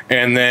mod,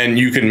 and then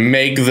you can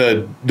make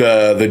the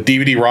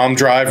DVD-ROM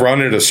drive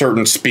run at a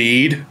certain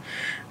speed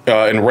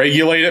and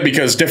regulate it,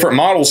 because different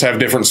models have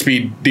different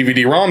speed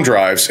DVD-ROM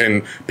drives,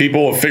 and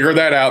people have figured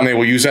that out, and they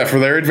will use that for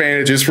their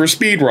advantages for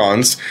speed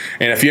runs.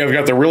 And if you have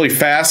got the really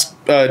fast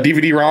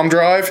DVD-ROM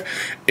drive,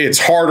 it's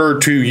harder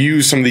to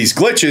use some of these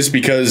glitches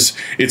because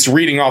it's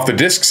reading off the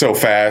disc so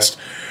fast.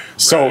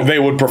 So they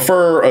would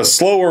prefer a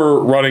slower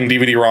running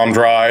DVD-ROM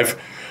drive,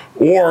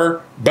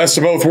 or best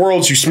of both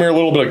worlds, you smear a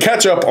little bit of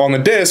ketchup on the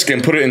disc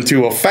and put it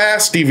into a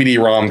fast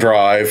DVD-ROM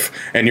drive,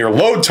 and your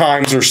load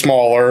times are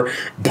smaller,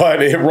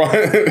 but it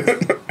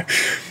runs.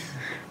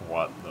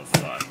 What the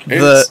fuck?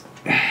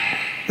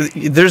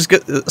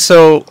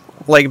 So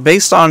like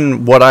based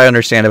on what I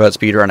understand about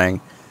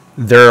speedrunning,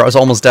 there is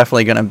almost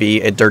definitely going to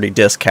be a dirty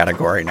disc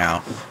category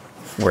now,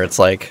 where it's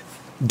like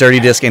dirty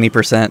disc any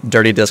percent,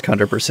 dirty disc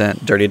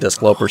 100%, dirty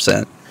disc low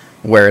percent,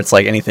 where it's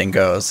like anything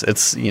goes.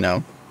 It's, you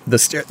know, the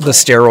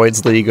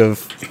steroids league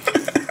of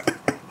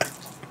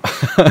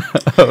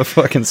of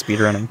fucking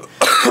speedrunning.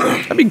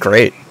 That'd be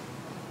great.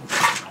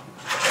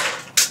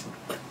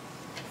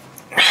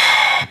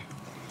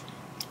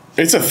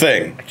 It's a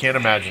thing. I can't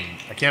imagine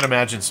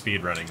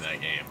speedrunning that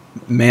game.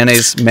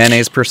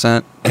 Mayonnaise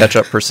percent,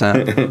 ketchup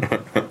percent,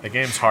 The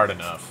game's hard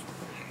enough.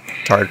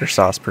 tartar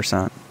sauce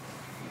percent.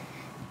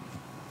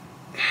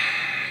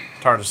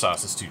 Tartar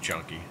sauce is too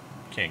chunky.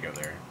 Can't go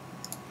there.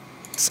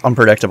 It's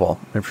unpredictable.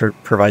 It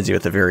provides you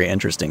with a very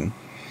interesting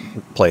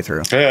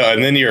playthrough. Yeah,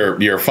 and then your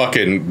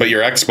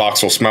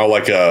Xbox will smell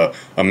like a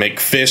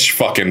McFish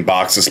fucking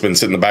box that's been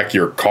sitting in the back of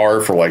your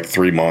car for like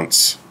 3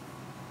 months.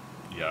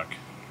 Yuck.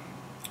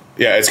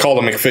 Yeah, it's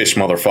called a McFish,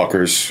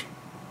 motherfuckers.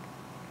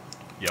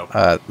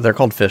 Yep. They're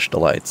called Fish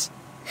Delights.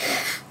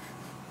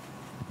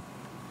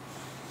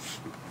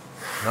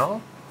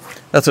 No?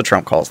 That's what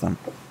Trump calls them.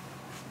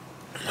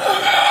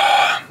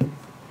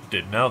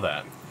 Didn't know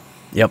that.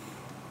 Yep.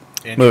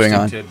 Interesting Moving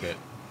on. tidbit.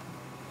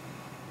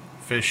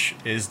 Fish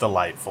is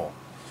delightful.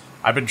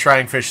 I've been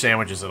trying fish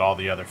sandwiches at all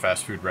the other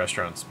fast food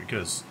restaurants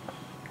because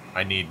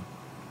I need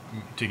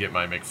to get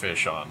my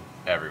McFish on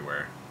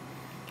everywhere.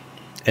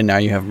 And now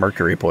you have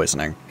mercury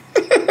poisoning.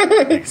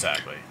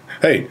 Exactly.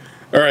 Hey,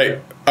 all right.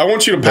 I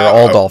want you to. They're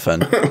all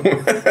dolphin.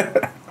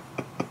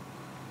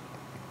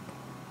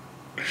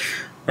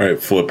 All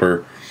right,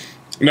 Flipper.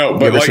 No, You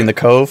but ever like, seen The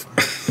Cove?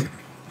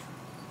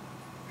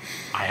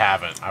 I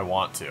haven't. I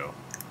want to.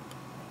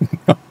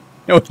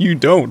 No, you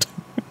don't.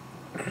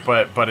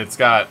 But it's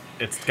got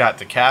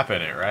DeCap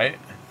in it, right?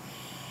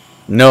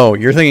 No,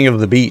 you're thinking of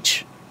The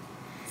Beach.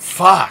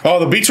 Fuck. oh,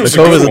 the beach was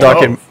The a Cove is good a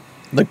one.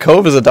 The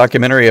Cove is a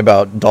documentary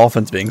about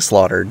dolphins being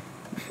slaughtered.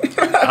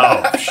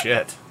 Oh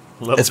shit.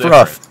 It's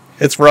rough.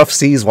 It's rough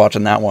seas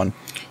watching that one.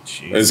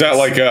 Jesus. Is that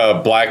like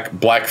a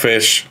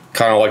blackfish,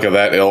 kind of like of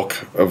that ilk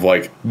of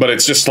like? But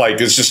it's just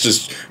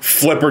this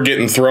Flipper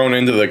getting thrown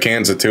into the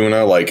cans of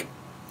tuna, like.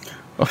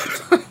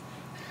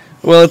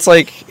 Well,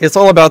 it's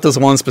all about this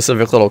one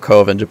specific little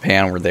cove in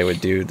Japan where they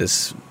would do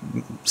this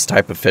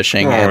type of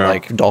fishing, Oh, and yeah.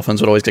 like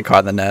dolphins would always get caught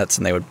in the nets,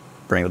 and they would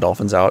bring the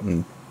dolphins out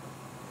and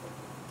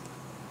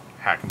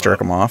Hack 'em jerk up.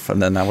 them off,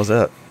 and then that was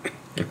it.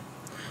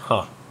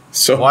 Huh.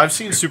 So Well, I've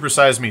seen Super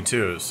Size Me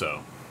too, so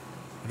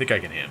I think I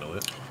can handle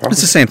it. It's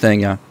the same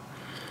thing, yeah.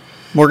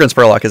 Morgan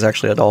Spurlock is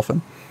actually a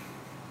dolphin.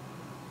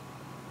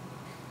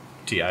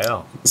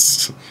 TIL.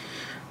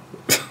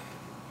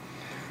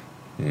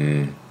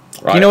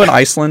 You know, in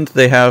Iceland,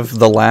 they have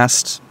the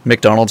last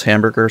McDonald's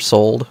hamburger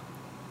sold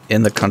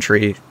in the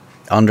country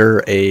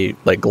under a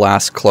like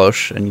glass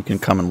cloche, and you can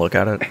come and look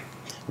at it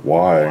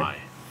why? Why?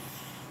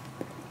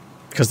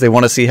 because they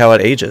want to see how it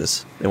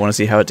ages. They want to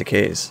see how it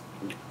decays.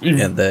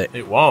 And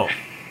It won't.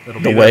 It'll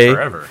The be way- there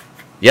forever.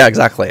 yeah,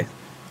 exactly.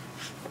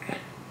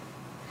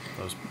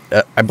 Those,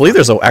 I believe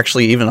there's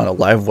actually even a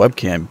live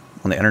webcam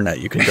on the internet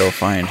you can go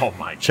find. oh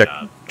my check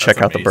god. check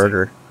That's out the amazing.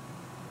 burger.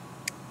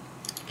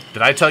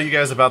 Did I tell you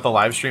guys about the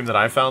live stream that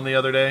I found the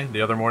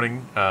other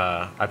morning?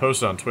 I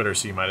posted on Twitter,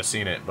 so you might have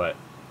seen it, but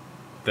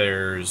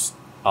there's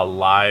a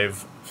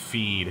live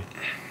feed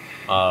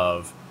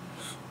of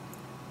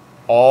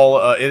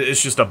all.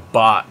 It's just a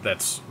bot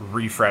that's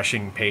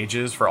refreshing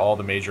pages for all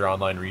the major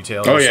online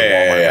retailers. Oh, yeah, so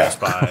yeah, Walmart, yeah. Best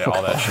Buy,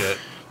 all that shit.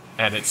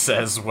 And it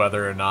says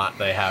whether or not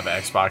they have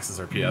Xboxes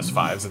or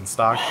PS5s in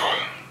stock.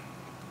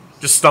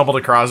 Just stumbled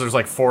across. There's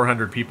like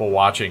 400 people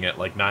watching at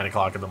like 9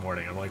 o'clock in the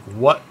morning. I'm like,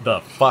 what the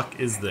fuck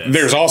is this?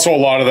 There's also a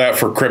lot of that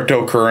for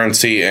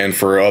cryptocurrency and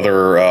for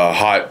other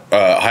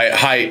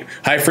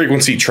high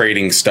frequency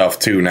trading stuff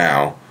too.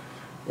 Now,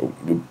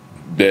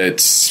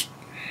 it's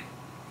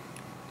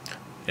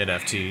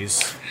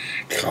NFTs.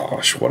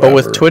 gosh, whatever. But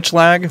with Twitch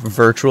lag,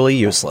 virtually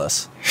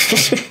useless.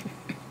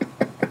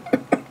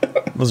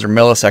 Those are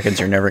milliseconds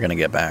you're never going to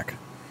get back.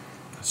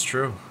 That's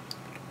true.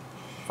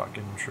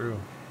 Fucking true.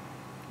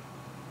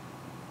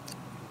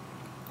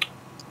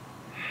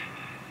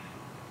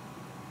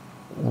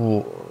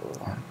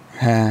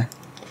 Huh.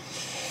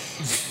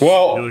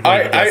 Well, You look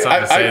like you got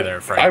something to say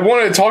there, Frank. I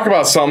wanted to talk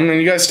about something,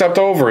 and you guys stepped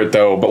over it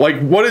though. But like,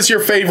 what is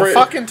your favorite?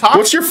 Well, fucking talk.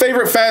 What's your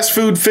favorite fast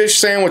food fish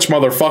sandwich,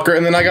 motherfucker?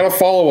 And then I got a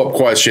follow up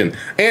question.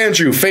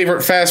 Andrew,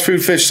 favorite fast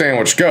food fish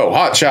sandwich? Go,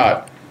 hot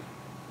shot.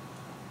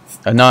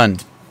 None.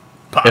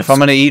 If I'm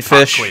going to eat Pop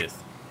fish, quiz.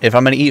 if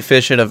I'm going to eat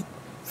fish at a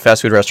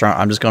fast food restaurant,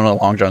 I'm just going to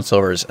Long John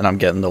Silver's and I'm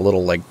getting the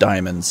little like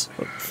diamonds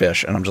of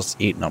fish and I'm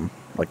just eating them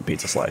like a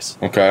pizza slice.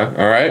 Okay,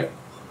 all right.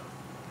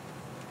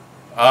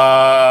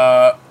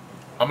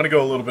 I'm gonna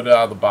go a little bit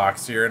out of the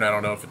box here, and I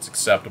don't know if it's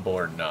acceptable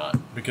or not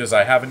because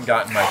I haven't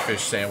gotten my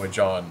fish sandwich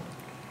on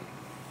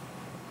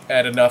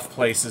at enough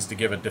places to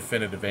give a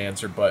definitive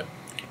answer. But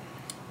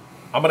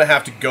I'm gonna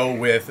have to go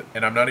with,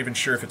 and I'm not even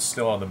sure if it's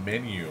still on the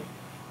menu,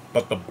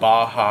 but the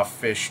Baja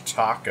Fish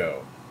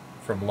Taco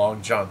from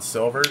Long John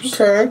Silver's.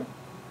 Okay.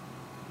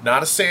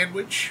 Not a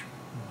sandwich,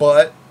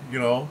 but you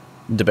know.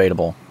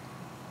 Debatable.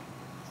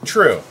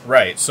 True,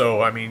 right.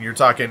 So, I mean, you're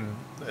talking,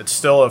 it's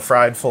still a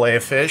fried fillet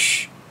of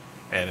fish,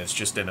 and it's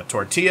just in a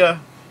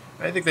tortilla.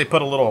 I think they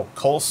put a little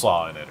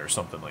coleslaw in it or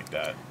something like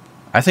that.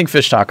 I think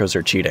fish tacos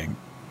are cheating.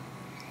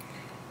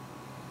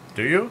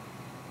 Do you?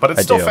 But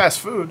it's I still do. fast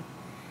food.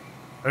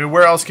 I mean,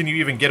 where else can you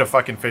even get a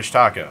fucking fish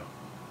taco?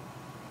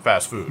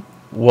 Fast food.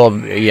 Well,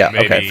 yeah,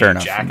 Maybe okay, fair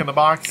enough. Jack in the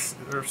Box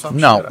or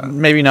something? No,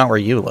 maybe not where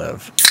you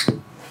live.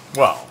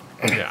 Well,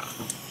 yeah,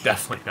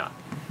 definitely not.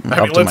 I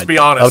Up mean, to let's my- be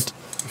honest. up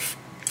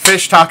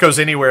Fish tacos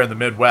anywhere in the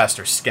Midwest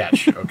are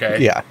sketch, okay?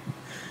 Yeah.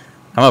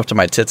 I'm up to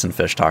my tits and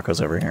fish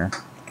tacos over here.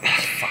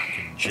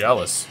 Fucking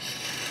jealous.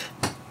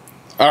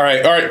 All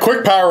right.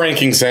 Quick power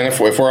rankings then, if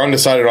we're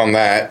undecided on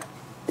that.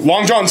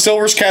 Long John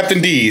Silver's,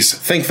 Captain D's.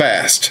 Think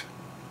fast.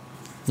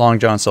 Long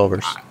John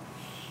Silver's.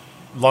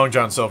 Long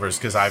John Silver's,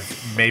 because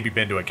I've maybe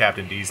been to a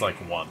Captain D's like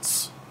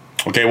once.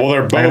 Okay, well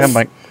they're I gotta have both.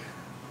 my,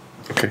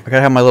 Okay. I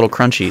gotta have my little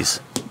crunchies.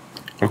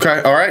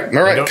 Okay. All right.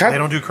 They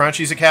don't do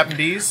crunchies at Captain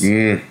D's?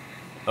 Mm,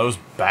 Those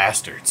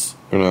bastards.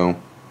 you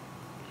know.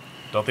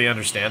 Don't they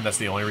understand that's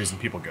the only reason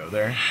people go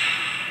there?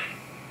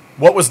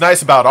 what was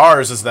nice about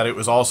ours is that it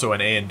was also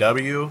an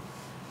A&W,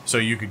 so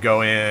you could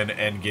go in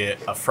and get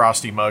a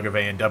frosty mug of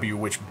A&W,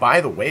 which, by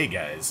the way,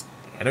 guys,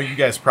 I know you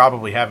guys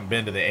probably haven't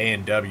been to the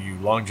A&W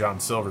Long John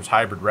Silver's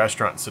hybrid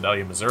restaurant in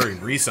Sedalia, Missouri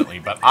recently,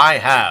 but I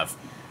have.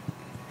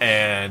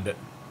 And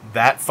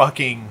that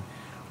fucking...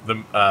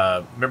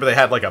 remember they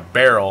had like a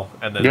barrel,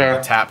 and then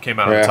the tap came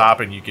out on top,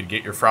 and you could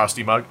get your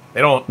frosty mug.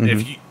 They don't...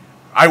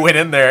 I went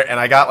in there, and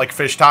I got like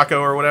fish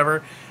taco or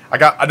whatever.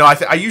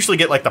 I usually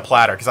get like the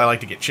platter, because I like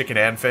to get chicken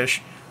and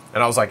fish.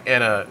 And I was like,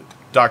 and a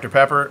Dr.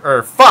 Pepper, or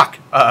a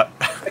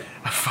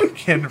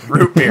fucking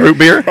root beer. Root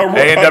beer?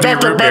 A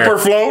Dr. Pepper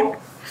float?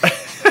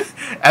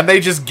 And they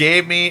just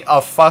gave me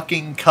a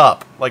fucking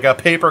cup, like a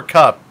paper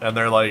cup, and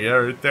they're like, yeah,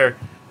 right there.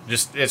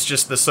 It's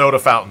just the soda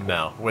fountain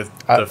now with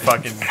the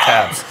fucking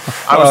tabs.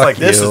 I was like,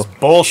 this is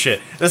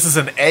bullshit. This is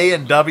an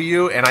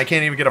A&W, and I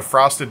can't even get a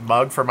frosted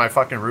mug for my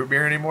fucking root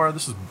beer anymore.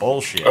 This is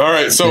bullshit. All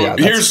right, so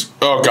here's...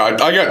 Oh, God.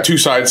 I got 2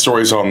 side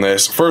stories on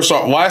this. First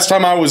off, last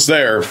time I was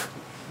there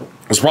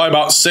was probably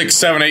about 6,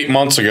 7, 8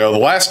 months ago. The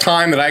last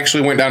time that I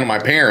actually went down to my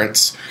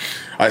parents',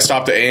 I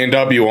stopped at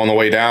A&W on the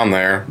way down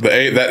there.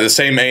 The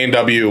same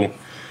A&W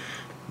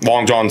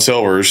Long John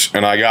Silver's,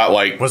 and I got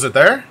like... Was it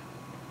there?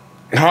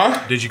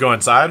 Huh? Did you go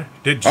inside?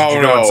 Did you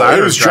go inside?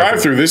 It was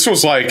drive-through. This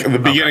was like the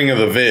beginning of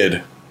the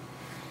vid.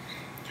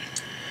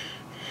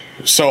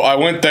 So I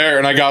went there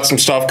and I got some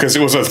stuff because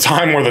it was a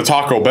time where the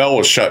Taco Bell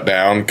was shut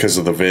down because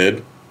of the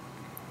vid.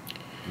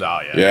 Oh,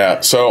 yeah.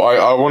 Yeah, so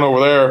I went over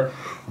there.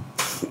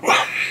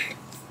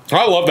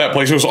 I love that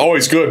place. It was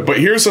always good. But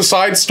here's a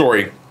side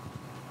story.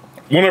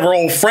 Whenever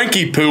old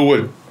Frankie Poo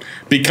would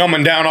be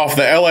coming down off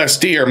the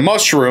LSD or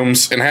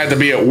mushrooms and had to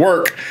be at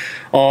work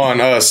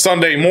on a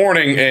Sunday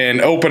morning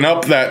and open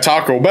up that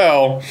Taco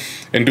Bell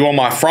and do all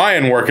my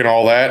frying work and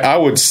all that, I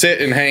would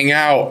sit and hang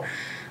out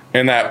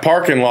in that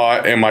parking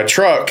lot in my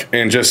truck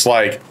and just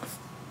like,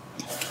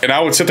 and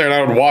I would sit there and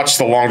I would watch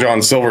the Long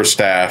John Silver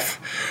staff.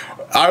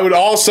 I would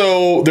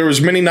also, there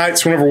was many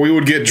nights whenever we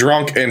would get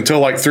drunk until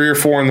like 3 or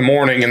 4 in the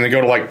morning and then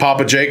go to like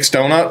Papa Jake's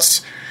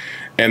Donuts,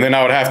 and then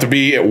I would have to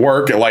be at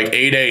work at like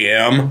 8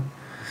 a.m.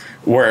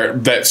 where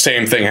that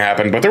same thing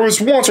happened. But there was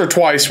once or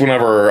twice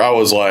whenever I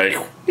was like,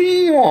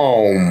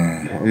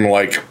 I'm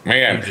like,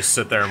 man. You just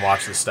sit there and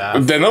watch the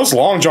staff. Then those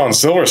Long John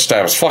Silver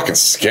staffs fucking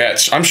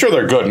sketch. I'm sure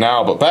they're good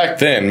now, but back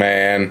then,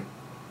 man.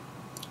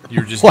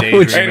 You're just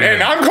daydreaming.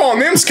 And I'm calling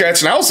them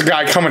sketch, and I was the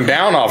guy coming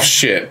down off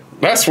shit.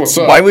 That's what's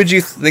up. Why would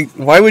you think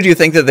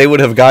that they would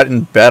have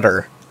gotten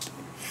better?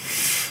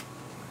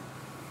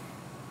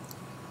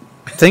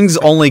 Things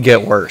only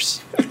get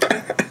worse. He's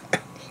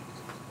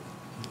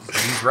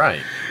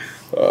right.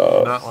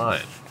 Not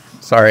lying.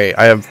 Sorry,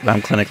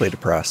 I'm clinically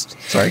depressed.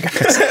 Sorry,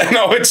 guys.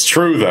 No, it's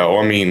true though.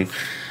 I mean,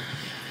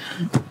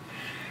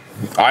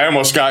 I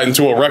almost got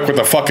into a wreck with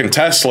a fucking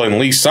Tesla in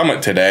Lee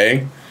Summit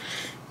today.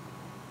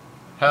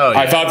 Hell yeah.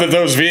 I thought that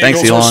those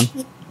vehicles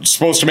were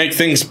supposed to make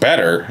things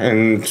better.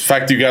 And in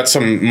fact, you got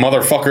some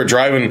motherfucker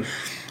driving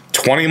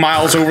 20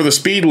 miles over the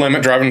speed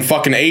limit, driving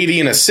fucking 80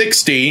 and a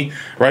 60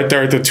 right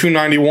there at the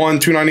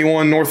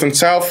 291 north and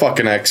south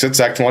fucking exits,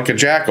 acting like a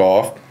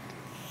jack-off.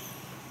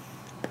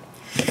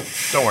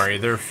 Don't worry,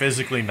 they're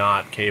physically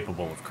not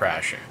capable of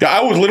crashing. Yeah,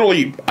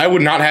 I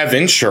would not have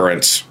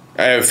insurance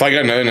if I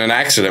got in an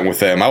accident with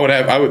them. I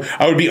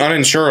would be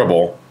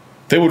uninsurable.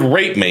 They would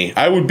rape me.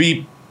 I would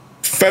be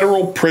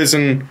federal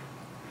prison.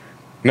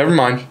 Never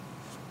mind.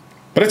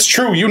 But it's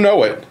true, you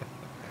know it.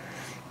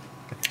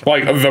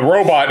 Like, the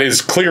robot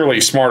is clearly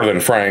smarter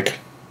than Frank.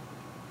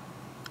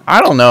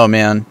 I don't know,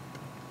 man.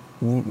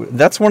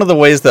 That's one of the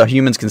ways that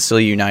humans can still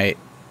unite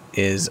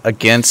is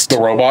against the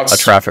robots? A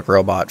traffic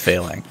robot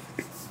failing.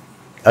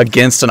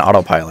 Against an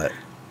autopilot.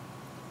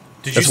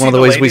 That's one of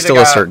the ways we still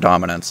assert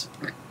dominance.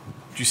 Did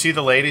you see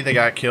the lady that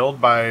got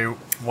killed by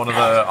one of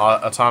the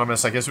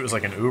autonomous, I guess it was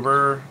like an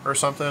Uber or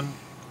something?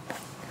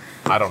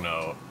 I don't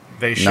know.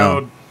 They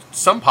showed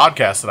some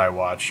podcast that I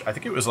watched. I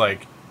think it was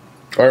like...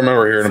 I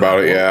remember hearing about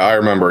it, yeah. I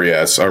remember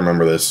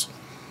this.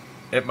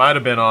 It might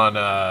have been on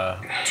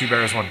Two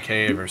Bears, One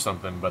Cave or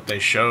something, but they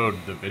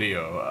showed the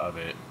video of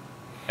it.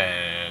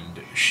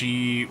 And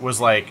she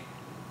was like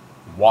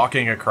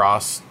walking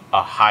across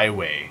a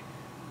highway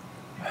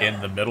in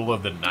the middle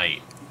of the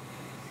night.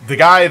 The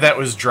guy that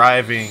was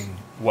driving,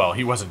 well,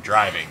 he wasn't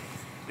driving.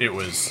 It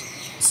was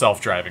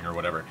self-driving or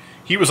whatever.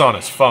 He was on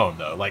his phone,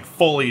 though. Like,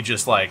 fully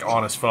just, like,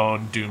 on his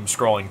phone,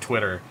 doom-scrolling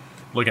Twitter,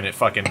 looking at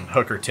fucking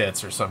hooker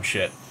tits or some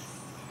shit.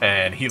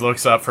 And he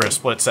looks up for a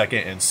split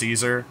second and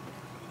sees her,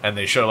 and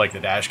they show, like, the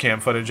dash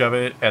cam footage of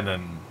it, and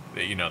then,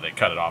 you know, they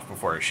cut it off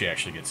before she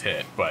actually gets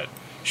hit. But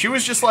she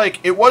was just, like,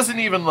 it wasn't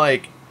even,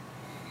 like,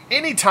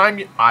 anytime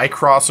I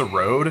cross a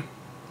road,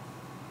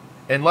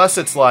 unless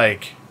it's,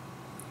 like,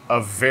 a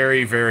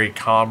very, very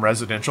calm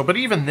residential, but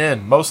even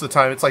then, most of the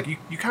time, it's like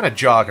you kind of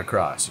jog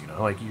across, you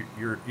know, like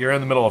you're in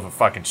the middle of a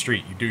fucking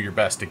street. You do your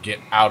best to get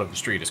out of the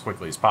street as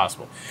quickly as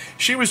possible.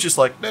 She was just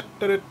like,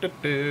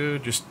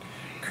 just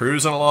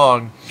cruising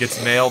along,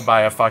 gets nailed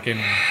by a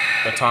fucking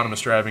autonomous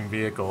driving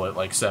vehicle at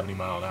like 70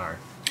 miles an hour.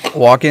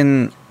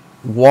 Walking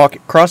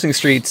crossing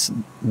streets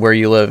where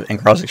you live and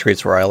crossing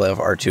streets where I live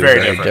are two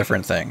very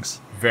different things.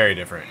 Very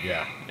different.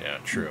 Yeah,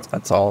 true.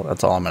 That's all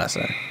I'm gonna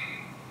say.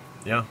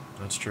 Yeah,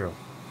 that's true.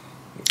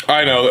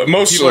 I know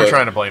most people are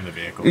trying to blame the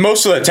vehicle.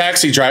 Most of the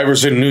taxi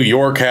drivers in New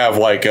York have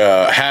like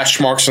hash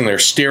marks on their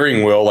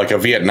steering wheel, like a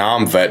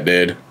Vietnam vet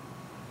did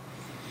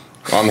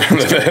on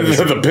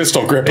the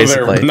pistol grip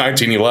Basically. of their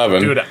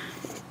 1911. Dude,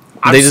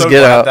 they just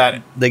get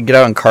out. They get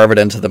out and carve it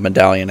into the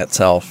medallion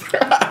itself.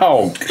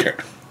 Oh,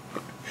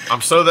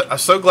 I'm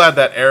so glad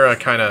that era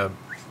kind of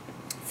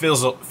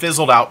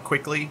fizzled out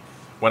quickly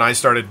when I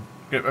started.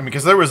 I mean,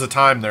 because there was a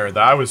time there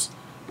that I was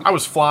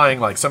flying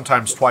like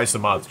sometimes twice a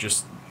month,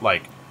 just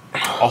like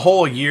a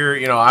whole year.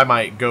 You know, I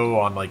might go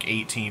on like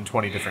 18,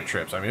 20 different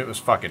trips. I mean, it was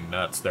fucking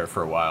nuts there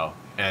for a while,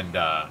 and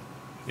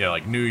you know,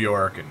 like New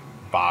York and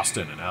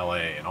Boston and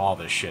LA and all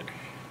this shit.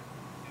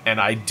 And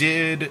I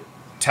did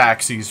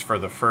taxis for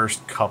the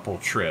first couple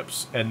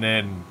trips, and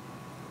then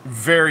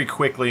very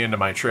quickly into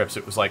my trips,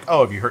 it was like,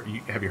 oh, have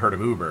you heard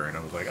of Uber? And I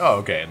was like, oh,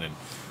 okay. And then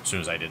as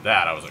soon as I did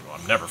that, I was like, well,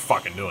 I'm never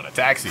fucking doing a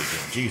taxi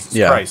again. Jesus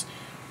Christ.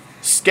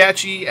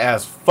 Sketchy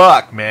as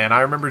fuck, man.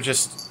 I remember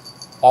just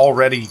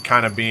already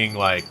kind of being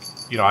like,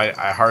 you know,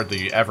 I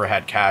hardly ever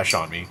had cash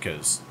on me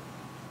because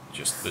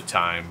just the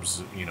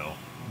times, you know,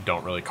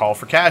 don't really call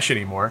for cash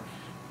anymore.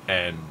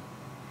 And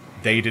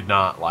they did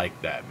not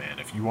like that, man.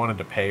 If you wanted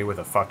to pay with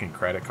a fucking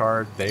credit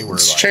card, they were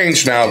It's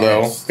changed now,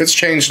 though. It's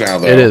changed now,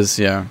 though. It is,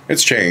 yeah.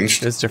 It's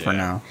changed. It's different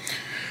now.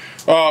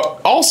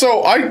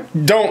 Also, I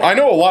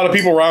know a lot of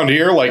people around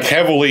here like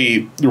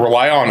heavily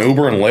rely on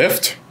Uber and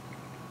Lyft.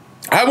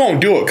 I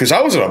won't do it because I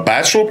was at a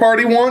bachelor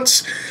party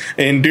once,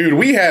 and dude,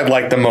 we had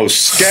like the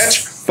most sketch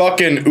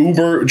fucking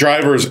Uber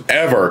drivers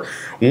ever.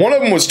 One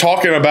of them was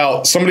talking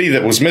about somebody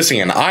that was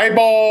missing an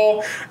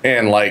eyeball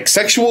and like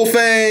sexual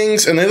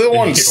things, and the other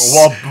one.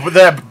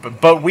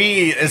 But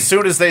we, as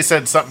soon as they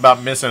said something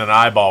about missing an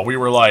eyeball, we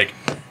were like,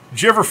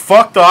 "Did you ever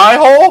fuck the eye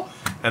hole?"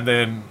 And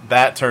then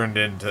that turned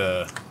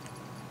into.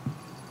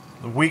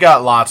 We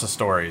got lots of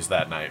stories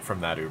that night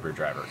from that Uber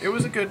driver. It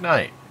was a good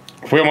night.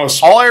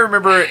 All I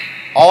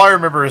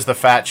remember is the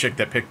fat chick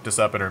that picked us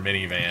up in her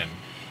minivan,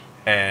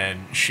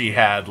 and she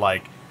had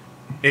like,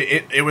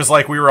 it was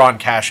like we were on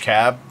Cash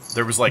Cab.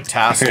 There was like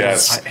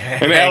tassels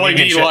and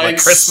LED lights, like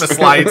Christmas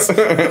lights.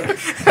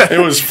 It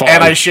was fun.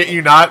 And I shit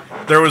you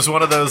not, there was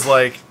one of those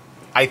like,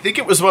 I think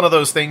it was one of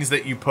those things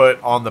that you put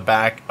on the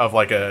back of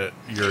like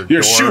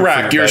your shoe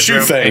rack, your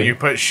shoe thing, and you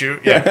put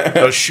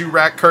those shoe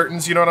rack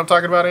curtains. You know what I'm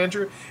talking about,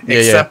 Andrew? Yeah,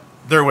 Except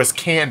there was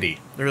candy.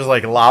 There was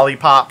like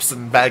lollipops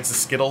and bags of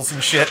Skittles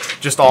and shit,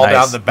 just all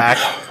down the back,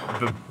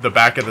 the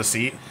back of the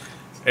seat.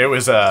 It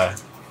was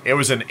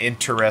an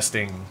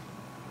interesting.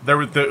 The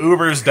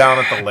Ubers down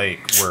at the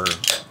lake were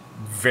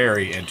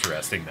very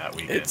interesting that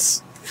weekend.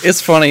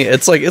 It's funny.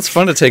 It's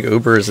fun to take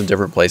Ubers in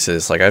different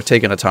places. Like I've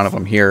taken a ton of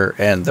them here,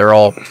 and they're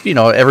all, you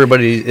know,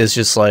 everybody is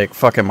just like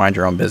fucking mind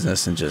your own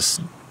business and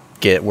just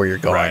get where you're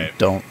going. Right.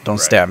 Don't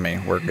stab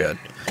me. We're good.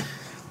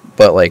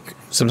 But like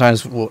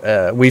sometimes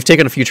we've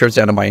taken a few trips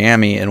down to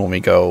Miami, and when we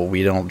go,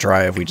 we don't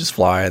drive. We just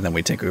fly, and then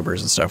we take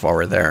Ubers and stuff while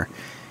we're there.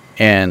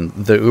 And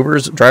the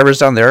Ubers drivers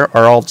down there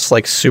are all just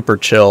like super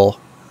chill,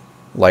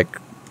 like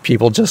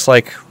people just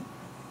like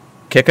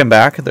kicking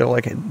back. They're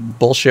like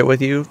bullshit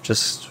with you,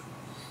 just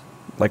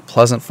like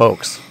pleasant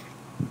folks.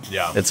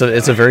 Yeah, it's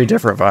a very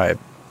different vibe.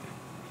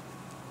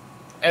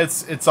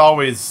 It's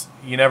always,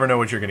 you never know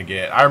what you're gonna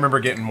get. I remember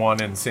getting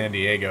one in San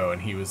Diego,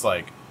 and he was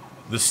like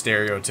the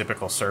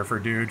stereotypical surfer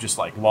dude, just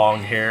like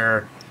long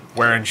hair,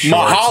 wearing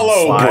shorts.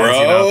 Mahalo, and slides,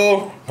 bro. You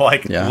know?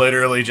 Like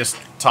literally just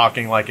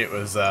talking like it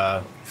was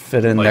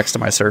fit in like next to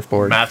my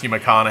surfboard, Matthew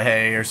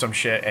McConaughey or some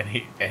shit, and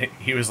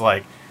he was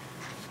like.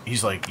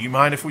 He's like, you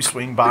mind if we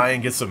swing by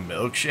and get some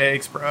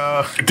milkshakes,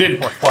 bro?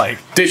 Did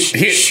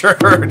he? Sure,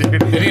 dude.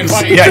 Did he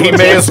invite you yeah, to he a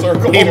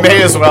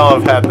may as well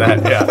have had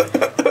that.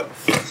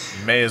 Yeah,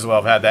 he may as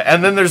well have had that.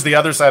 And then there's the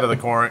other side of the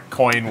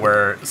coin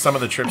where some of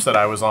the trips that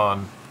I was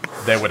on,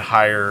 they would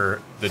hire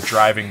the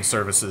driving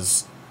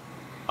services.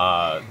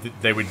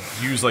 They would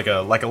use like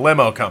a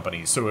limo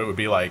company, so it would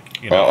be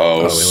like, you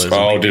know.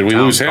 Did we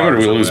lose him or did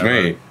we lose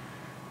me?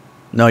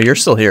 No, you're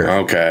still here.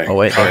 Okay. Oh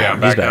wait, I'm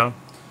back now.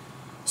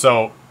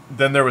 So.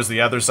 Then there was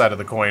the other side of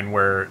the coin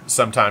where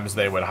sometimes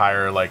they would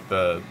hire like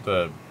the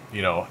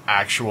you know,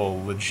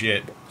 actual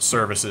legit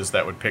services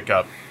that would pick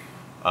up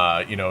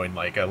you know, in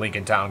like a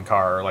Lincoln Town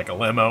car or like a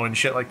limo and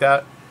shit like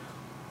that.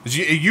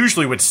 It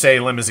usually would say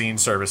limousine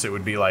service. It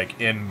would be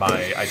like in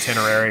my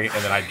itinerary,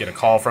 and then I'd get a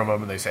call from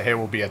them and they say, hey,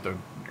 we'll be at the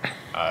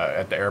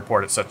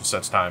airport at such and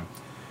such time.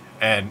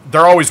 And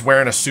they're always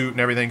wearing a suit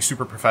and everything,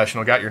 super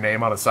professional, got your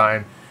name on a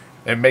sign.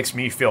 It makes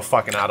me feel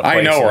fucking out of place.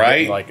 I know,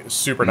 right? Like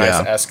super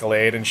nice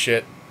Escalade and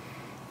shit.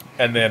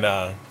 And then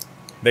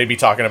they'd be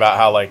talking about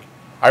how, like,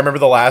 I remember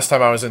the last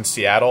time I was in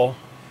Seattle,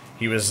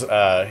 he was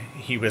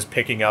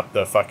picking up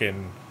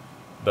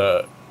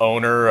the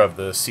owner of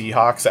the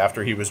Seahawks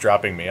after he was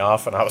dropping me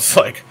off, and I was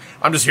like,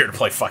 I'm just here to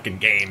play fucking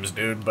games,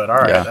 dude. But all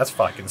right, that's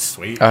fucking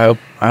sweet. I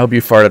hope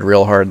you farted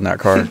real hard in that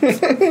car,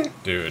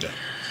 dude.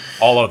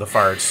 all of the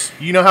farts.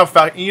 You know how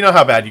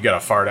bad you got to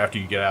fart after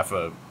you get off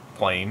a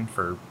plane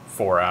for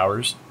 4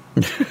 hours.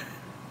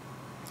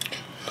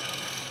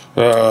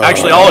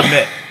 Actually, I'll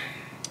admit.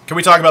 Can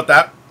we talk about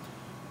that?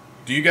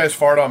 Do you guys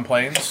fart on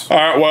planes? All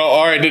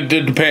right. It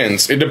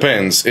depends. It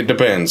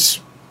depends.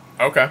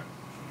 Okay.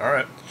 All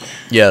right.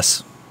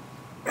 Yes.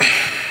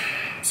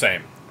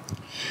 Same.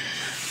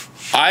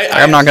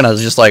 I'm not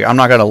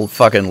gonna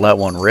fucking let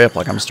one rip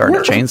like I'm starting a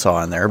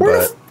chainsaw in there,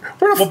 but.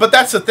 Well, but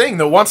that's the thing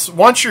though.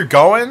 Once you're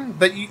going,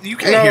 that you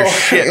can't hear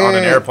shit on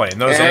an airplane.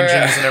 Those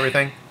engines and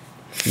everything.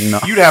 No.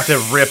 You'd have to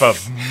rip a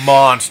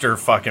monster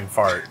fucking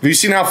fart. Have you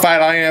seen how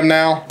fat I am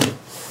now?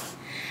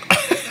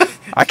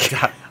 I keep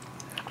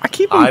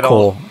them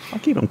cool. I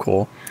keep them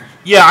cool.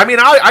 Yeah, I mean,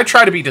 I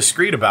try to be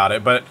discreet about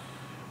it,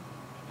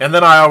 and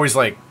then I always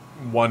like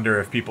wonder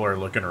if people are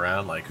looking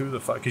around like, who the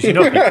fuck? Because you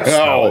know people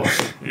smell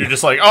it. You're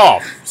just like, oh,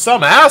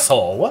 some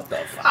asshole. What the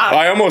fuck?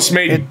 I almost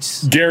made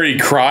Gary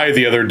cry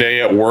the other day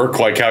at work,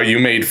 like how you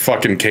made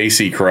fucking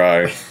Casey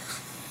cry.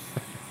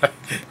 It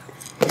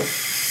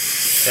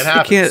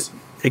happens.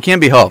 It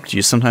can't be helped.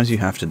 Sometimes you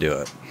have to do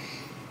it.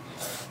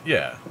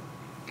 Yeah.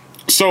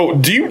 So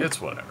do you? It's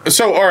whatever.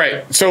 So all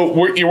right. So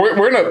we're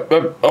in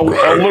a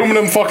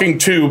aluminum fucking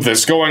tube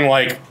that's going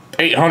like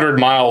 800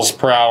 miles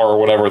per hour or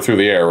whatever through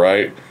the air,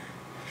 right?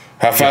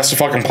 How fast do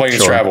fucking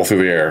planes travel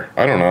through the air?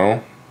 I don't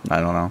know.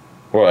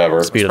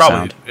 Whatever. Speed of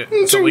sound.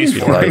 It's at least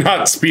They're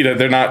not speed of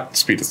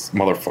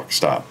motherfucker.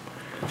 Stop.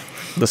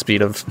 The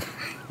speed of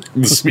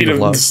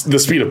love. The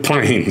speed of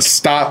planes.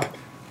 Stop.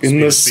 In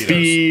the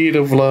speed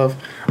of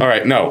love. All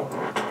right, no.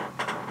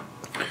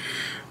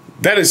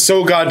 That is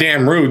so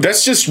goddamn rude.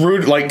 That's just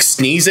rude, like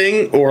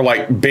sneezing or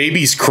like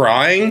babies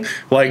crying.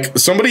 Like,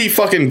 somebody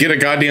fucking get a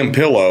goddamn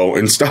pillow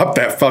and stop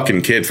that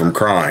fucking kid from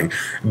crying.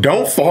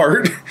 Don't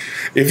fart.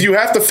 If you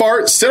have to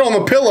fart, sit on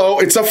the pillow.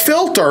 It's a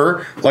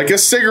filter, like a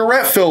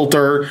cigarette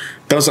filter.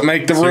 Doesn't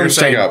make the room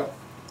stink up.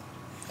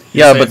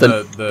 Yeah,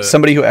 but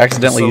somebody who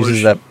accidentally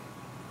uses that...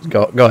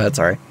 Go ahead,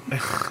 sorry.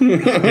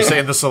 You're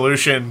saying the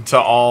solution to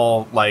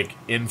all, like,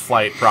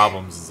 in-flight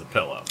problems is a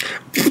pillow.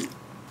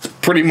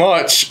 Pretty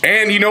much.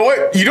 And you know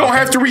what? You don't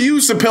have to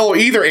reuse the pillow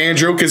either,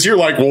 Andrew, because you're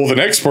like, well, the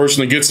next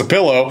person that gets the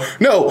pillow.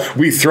 No,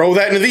 we throw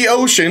that into the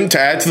ocean to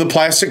add to the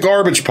plastic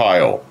garbage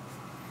pile.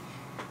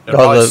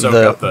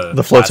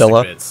 The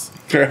flotilla.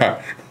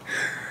 Yeah.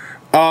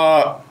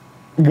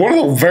 One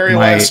of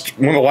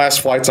the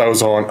last flights I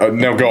was on.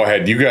 No, go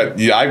ahead.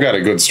 I've got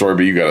a good story,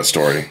 but you got a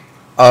story.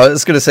 I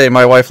was going to say,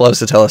 my wife loves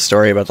to tell a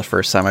story about the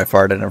first time I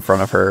farted in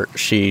front of her.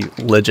 She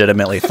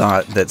legitimately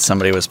thought that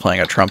somebody was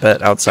playing a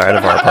trumpet outside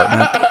of our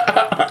apartment.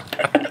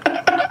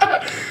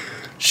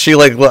 She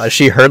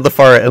heard the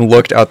fart and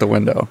looked out the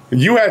window.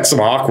 You had some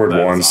awkward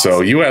ones, awesome.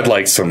 So you had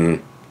like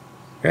some,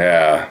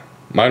 yeah.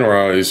 Mine were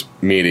always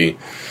meaty.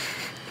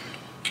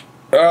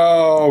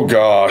 Oh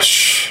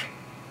gosh.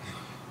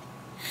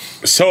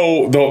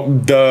 So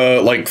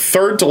the like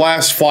third to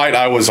last flight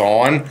I was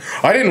on,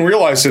 I didn't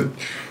realize that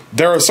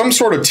there are some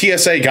sort of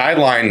TSA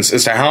guidelines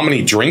as to how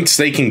many drinks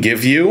they can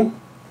give you,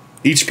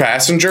 each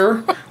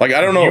passenger. Like, I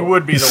don't know. You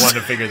would be the one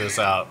to figure this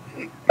out.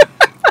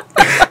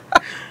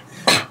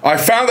 I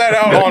found that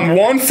out on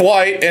one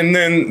flight, and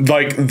then,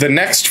 like, the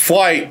next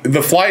flight,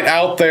 the flight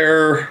out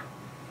there,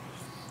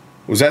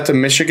 was that to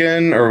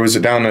Michigan, or was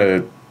it down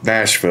to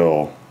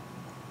Nashville?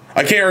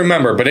 I can't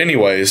remember, but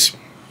anyways.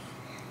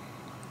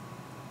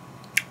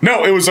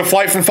 No, it was a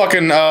flight from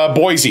fucking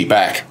Boise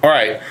back. All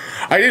right.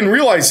 I didn't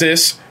realize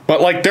this. But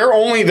like they're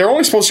only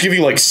supposed to give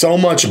you like so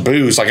much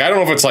booze. Like I don't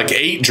know if it's like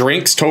 8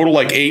 drinks total,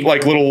 like 8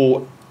 like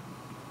little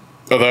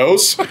of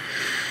those.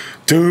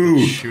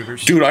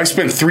 Dude, I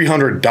spent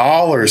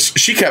 $300.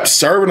 She kept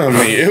serving them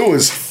me. It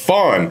was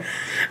fun,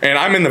 and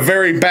I'm in the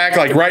very back,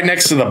 like right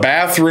next to the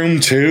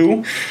bathroom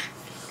too.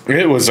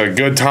 It was a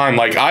good time.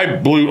 Like I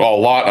blew a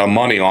lot of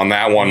money on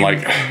that one. Like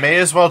may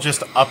as well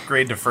just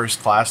upgrade to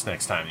first class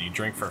next time. You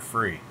drink for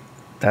free.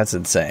 That's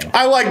insane.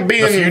 I like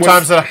being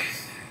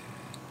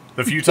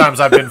the few times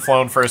I've been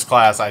flown first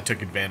class, I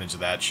took advantage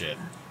of that shit.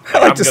 Like,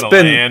 I'm going to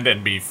land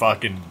and be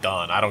fucking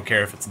done. I don't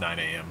care if it's 9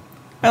 a.m.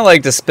 I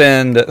like to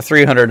spend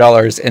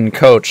 $300 in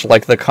coach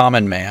like the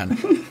common man.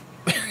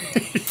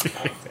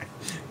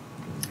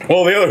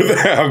 Well, the other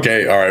thing...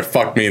 Okay, all right,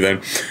 fuck me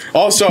then.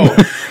 Also,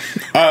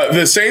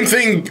 the same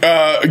thing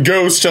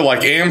goes to, like,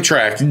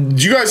 Amtrak.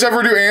 Do you guys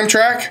ever do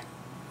Amtrak?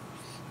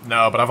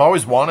 No, but I've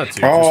always wanted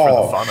to, just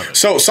for the fun of it.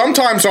 So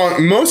sometimes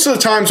most of the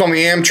times on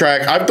the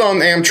Amtrak, I've done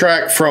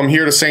Amtrak from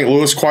here to St.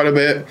 Louis quite a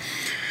bit,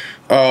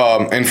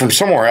 and from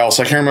somewhere else.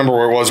 I can't remember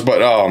where it was, but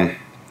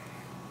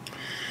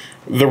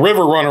the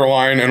River Runner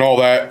line and all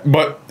that.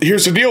 But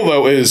here's the deal,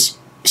 though, is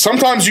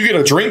sometimes you get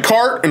a drink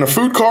cart and a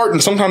food cart,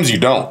 and sometimes you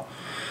don't.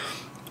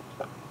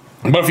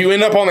 But if you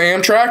end up on the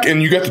Amtrak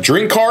and you get the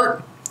drink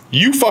cart,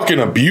 you fucking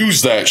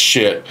abuse that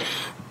shit.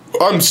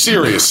 I'm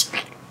serious.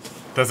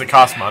 Does it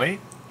cost money?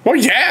 Well,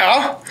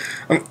 yeah.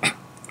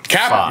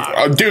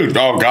 Dude,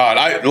 oh god,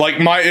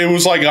 it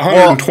was like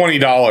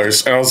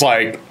 $120, and I was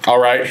like, all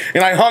right.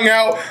 And I hung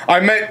out.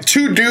 I met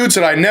 2 dudes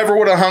that I never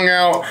would have hung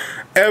out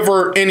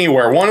ever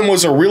anywhere. One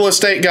was a real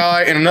estate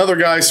guy, and another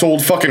guy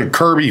sold fucking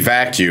Kirby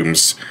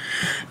vacuums,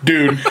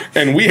 dude.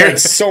 And we had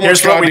so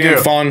much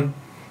goddamn fun.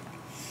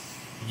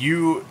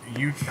 You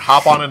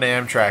hop on an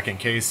Amtrak in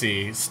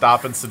KC,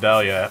 stop in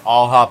Sedalia,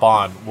 I'll hop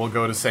on, we'll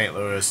go to St.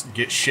 Louis,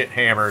 get shit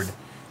hammered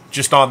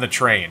just on the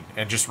train,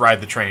 and just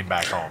ride the train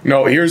back home.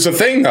 No, here's the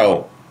thing,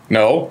 though.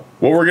 No,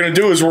 what we're going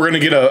to do is we're going to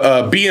get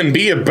a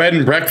B&B, a bed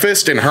and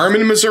breakfast in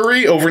Herman,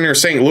 Missouri, over near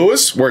St.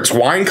 Louis, where it's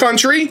wine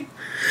country.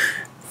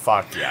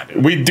 Fuck yeah,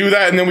 dude. We do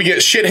that, and then we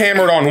get shit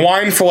hammered on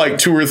wine for like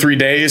 2 or 3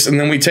 days, and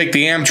then we take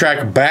the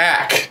Amtrak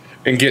back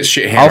and get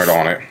shit hammered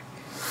on it.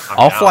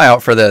 I'll fly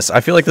out for this.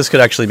 I feel like this could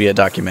actually be a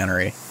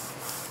documentary.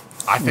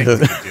 I think we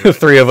could do The it.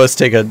 three of us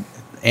take a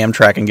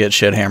Amtrak and get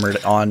shit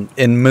hammered on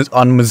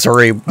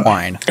Missouri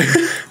wine.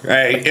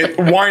 Hey,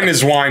 wine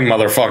is wine,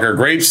 motherfucker.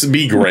 Grapes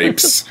be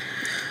grapes.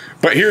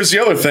 But here's the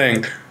other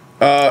thing.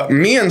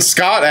 Me and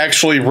Scott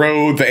actually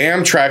rode the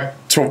Amtrak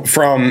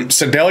from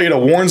Sedalia to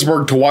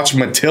Warrensburg to watch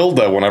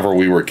Matilda whenever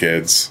we were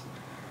kids.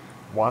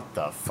 What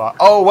the fuck?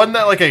 Oh, wasn't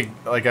that like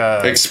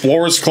a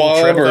Explorers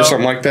Club trip, or though?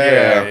 something like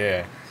that?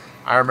 Yeah.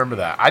 I remember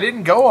that. I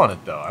didn't go on it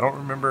though. I don't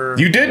remember.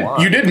 You did.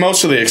 why. You did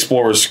most of the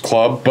Explorers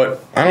Club,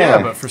 but I don't Yeah,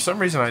 know. but for some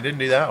reason I didn't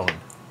do that one.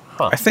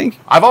 Huh. I think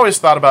I've always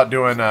thought about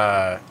doing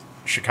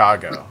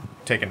Chicago,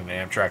 taking an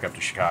Amtrak up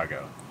to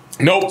Chicago.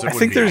 Nope. I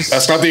think there's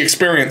That's not the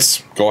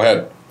experience. Go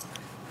ahead.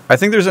 I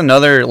think there's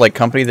another like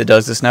company that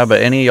does this now,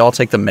 but any of y'all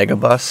take the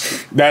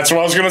Megabus. That's what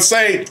I was gonna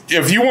say.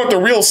 If you want the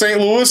real St.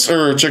 Louis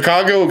or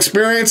Chicago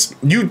experience,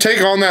 you take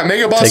on that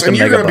megabus, Take the and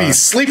you're gonna be Megabus.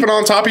 sleeping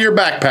on top of your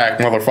backpack,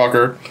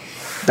 motherfucker.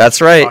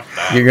 That's right. Fuck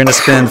that. You're gonna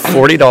spend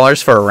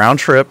 $40 for a round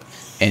trip,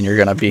 and you're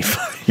gonna be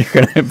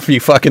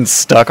fucking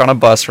stuck on a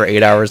bus for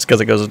 8 hours because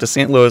it goes to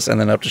St. Louis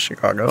and then up to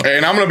Chicago.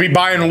 And I'm gonna be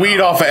buying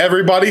weed off of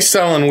everybody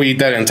selling weed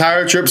that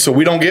entire trip, so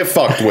we don't get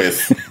fucked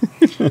with.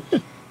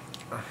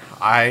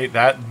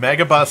 That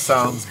megabus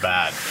sounds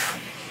bad.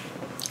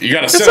 You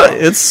gotta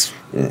sit.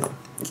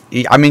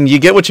 I mean, you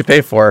get what you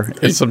pay for.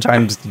 And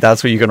sometimes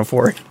that's what you can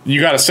afford.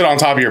 You gotta sit on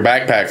top of your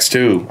backpacks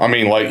too. I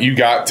mean, like you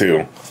got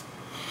to.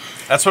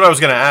 That's what I was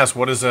gonna ask.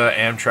 What does a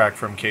Amtrak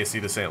from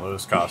KC to St.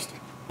 Louis cost?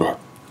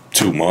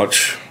 Too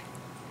much.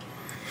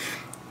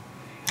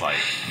 Like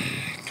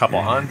a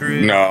couple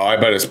hundred? No, I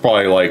bet it's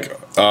probably like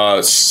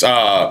I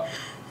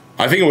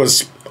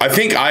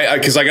think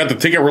because I got the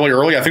ticket really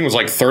early. I think it was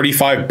like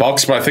 $35,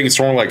 but I think it's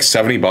only like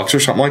 $70 or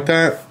something like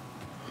that.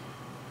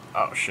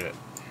 Oh shit,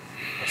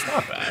 that's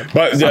not bad.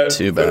 But not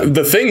too bad.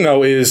 The thing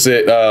though is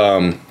that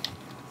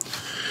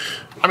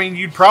I mean,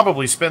 you'd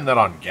probably spend that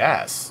on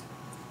gas.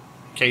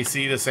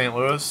 KC to St.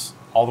 Louis,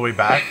 all the way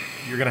back,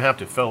 you're gonna have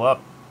to fill up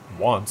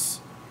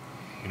once.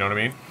 You know what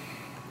I mean?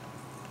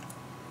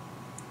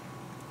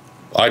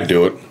 I'd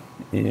do it.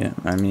 Yeah,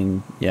 I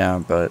mean,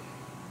 yeah, but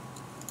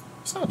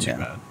It's not too Yeah.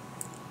 bad.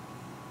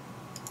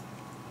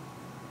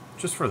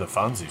 Just for the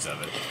funsies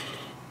of it.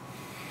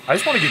 I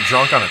just want to get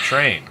drunk on a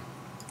train.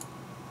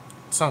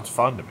 It sounds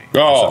fun to me.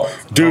 Oh, For some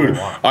reason. dude, I don't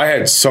know why. I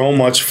had so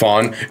much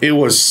fun. It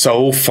was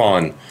so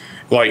fun.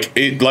 Like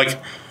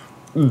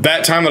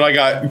that time that I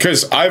got,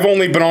 because I've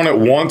only been on it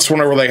once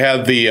whenever they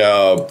had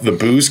the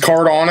booze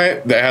card on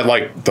it that had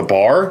like the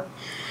bar.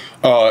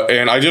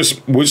 And I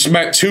just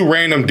met two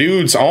random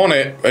dudes on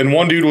it, and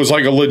one dude was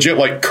like a legit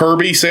like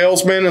Kirby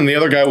salesman, and the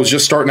other guy was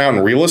just starting out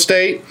in real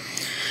estate.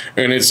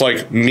 And it's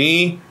like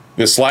me,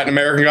 this Latin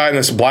American guy, and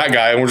this black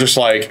guy, and we're just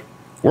like,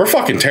 we're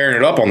fucking tearing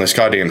it up on this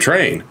goddamn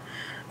train.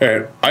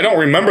 And I don't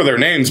remember their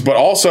names, but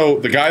also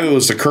the guy that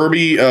was the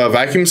Kirby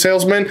vacuum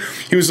salesman,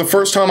 he was the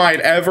first time I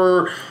had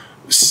ever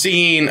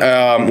seen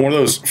one of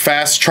those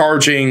fast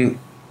charging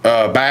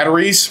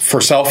batteries for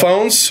cell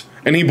phones.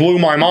 And he blew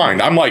my mind.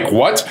 I'm like,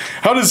 what?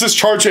 How does this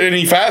charge it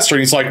any faster?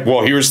 And he's like,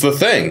 well, here's the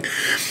thing.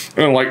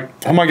 And I'm like,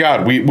 oh my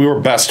God, we were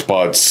best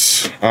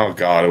buds. Oh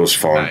God, it was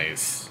fun.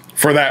 Nice.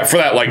 For that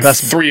like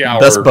best 3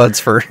 hours. best buds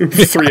for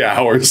 3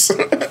 hours.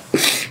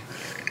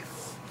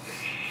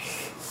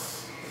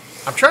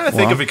 I'm trying to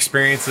think Well. of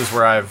experiences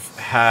where I've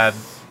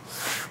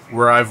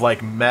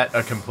like met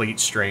a complete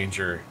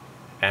stranger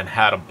and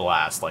had a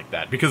blast like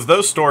that, because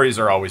those stories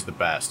are always the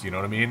best, you know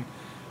what I mean?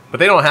 But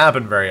they don't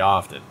happen very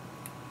often.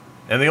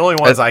 And the only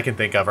ones I can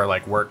think of are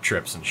like work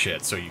trips and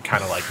shit, so you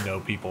kind of like know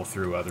people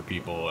through other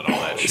people and all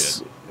that shit. But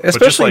just,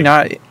 especially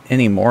like, not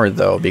anymore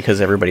though,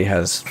 because everybody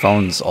has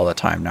phones all the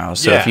time now.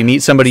 So if Yeah, you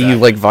meet somebody you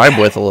exactly. like vibe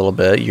with a little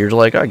bit, you're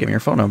like, oh, give me your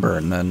phone number,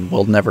 and then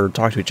we'll never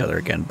talk to each other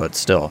again. But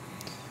still,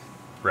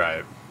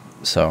 right.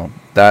 so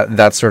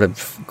that sort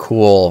of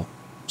cool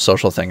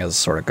social thing is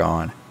sort of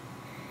gone.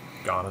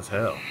 Gone as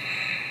hell.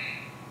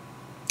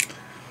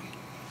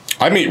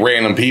 I meet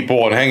random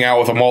people and hang out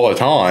with them all the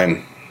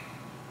time.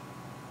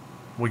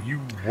 Well,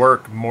 you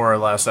work more or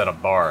less at a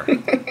bar.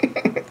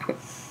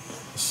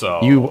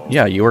 So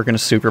You work in a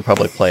super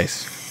public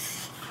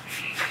place.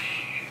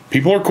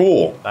 People are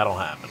cool. that'll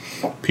happen.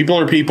 People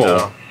are people.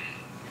 No.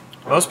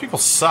 Most people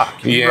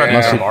suck. You Yeah. run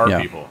into Most bar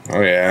yeah. people.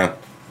 Oh yeah.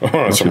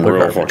 Some people are real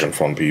garbage. fucking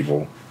fun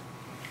people.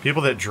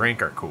 People that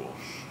drink are cool.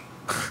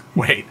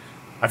 Wait,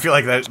 I feel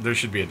like there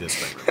should be a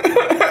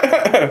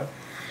disclaimer.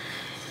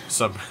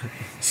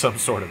 some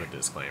sort of a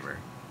disclaimer.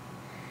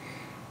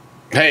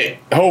 Hey,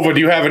 Hova, do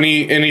you have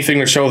anything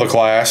to show the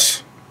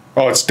class?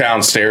 Oh, it's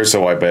downstairs,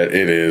 so I bet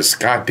it is.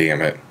 God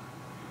damn it.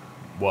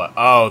 What?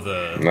 Oh,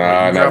 the...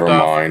 Nah, never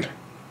mind.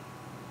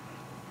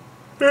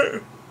 So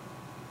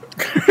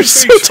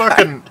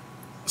fucking...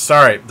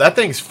 Sorry, that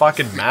thing's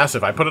fucking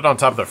massive. I put it on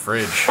top of the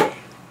fridge.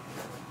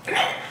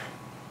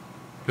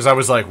 Because I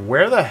was like,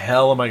 where the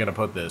hell am I going to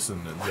put this?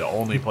 And the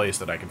only place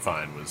that I could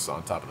find was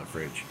on top of the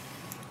fridge.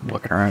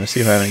 Looking around to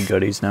see if I have any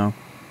goodies now.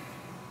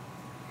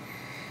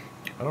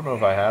 I don't know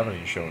if I have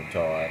any show and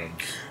tell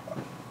items.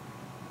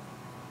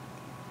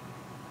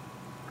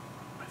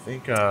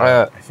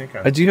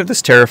 I do have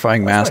this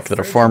terrifying mask that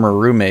a former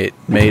roommate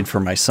made for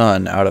my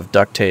son out of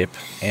duct tape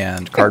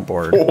and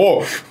cardboard.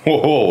 Whoa,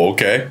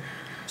 okay.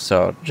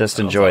 So just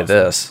enjoy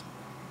this.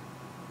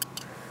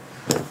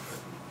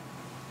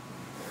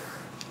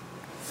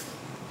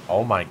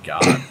 Oh my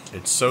god.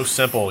 It's so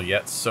simple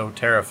yet so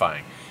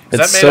terrifying. Is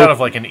It's that made so- out of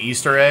like an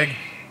Easter egg?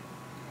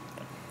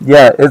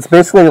 Yeah, it's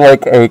basically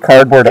like a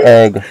cardboard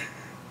egg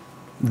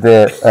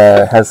that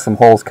has some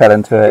holes cut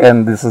into it,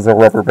 and this is a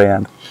rubber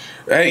band.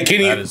 Hey,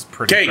 can That you... is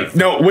pretty Okay, perfect.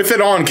 no, with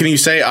it on, can you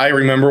say, I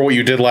remember what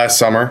you did last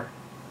summer?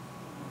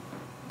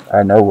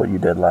 I know what you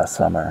did last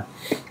summer.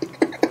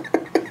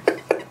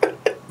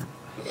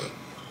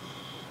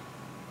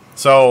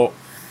 So,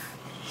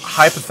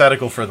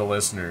 hypothetical for the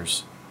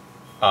listeners.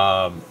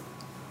 I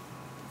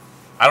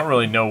don't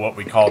really know what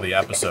we call the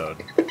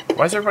episode.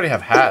 Why does everybody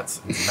have hats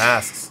and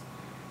masks?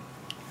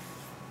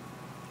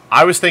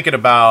 I was thinking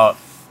about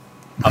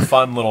a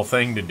fun little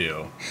thing to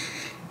do.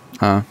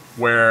 Huh?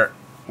 Where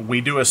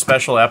we do a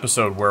special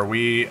episode where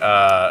we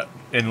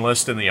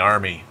enlist in the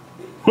army.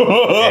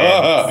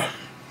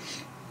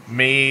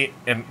 Me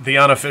and the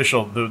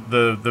unofficial,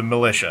 the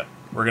militia.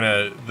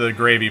 The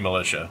gravy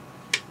militia.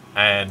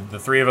 And the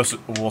three of us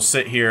will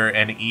sit here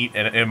and eat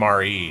an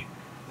MRE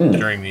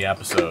during the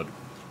episode.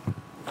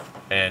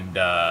 And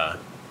I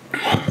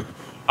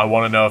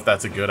want to know if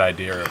that's a good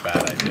idea or a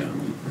bad idea.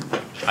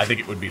 I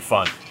think it would be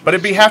fun. But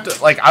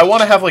I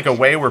want to have like a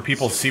way where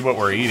people see what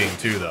we're eating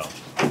too, though.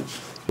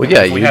 Well,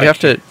 yeah, If we you'd had a have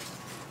to.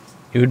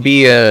 It would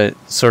be a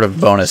sort of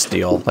bonus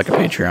deal, like a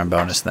Patreon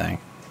bonus thing,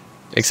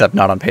 except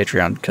not on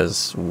Patreon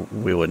because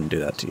we wouldn't do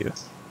that to you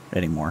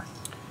anymore.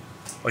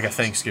 Like a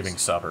Thanksgiving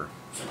supper.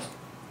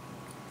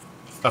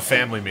 A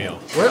family meal.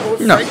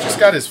 No. Frank just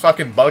got his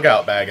fucking bug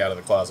out bag out of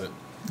the closet.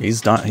 He's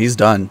done. He's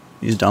done.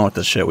 He's done with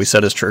this shit. We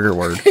said his trigger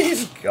word.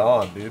 He's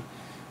gone, dude.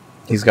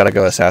 He's got to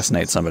go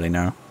assassinate somebody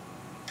now.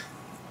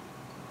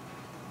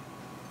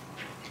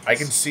 I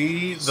can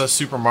see the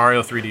Super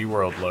Mario 3D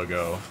World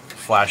logo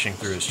flashing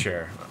through his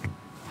chair.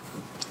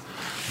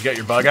 You got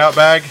your bug out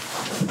bag?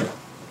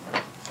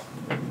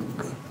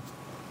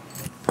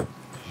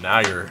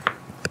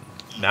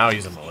 Now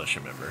he's a militia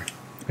member.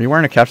 Are you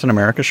wearing a Captain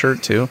America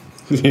shirt too?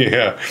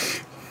 Yeah.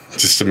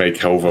 Just to make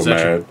Hova Is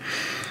that mad.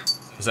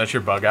 Is that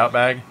your bug out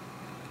bag?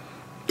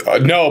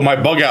 No, my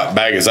bug out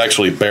bag is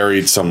actually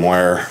buried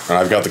somewhere, and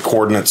I've got the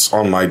coordinates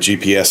on my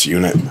GPS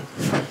unit.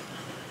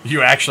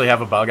 You actually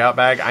have a bug out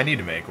bag? I need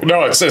to make one.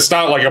 No, it's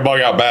not like a bug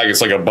out bag.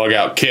 It's like a bug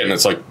out kit, and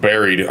it's like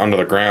buried under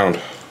the ground.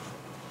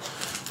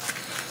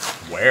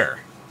 Where?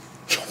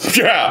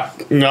 Yeah,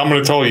 no, I'm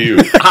gonna tell you.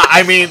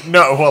 I mean,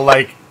 no, well,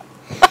 like,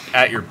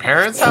 at your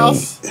parents'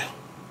 house?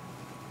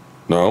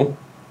 No,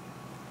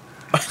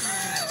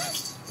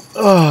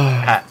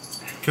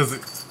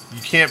 Because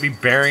you can't be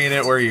burying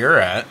it where you're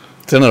at.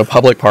 It's in a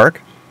public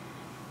park.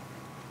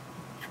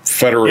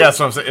 federal. Yeah, that's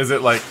what I'm saying. Is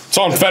it like... It's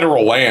on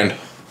federal land.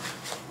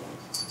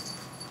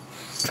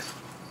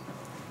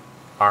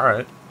 All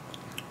right.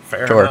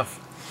 Fair Sure. enough.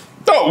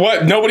 No,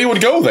 what? Nobody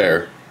would go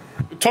there.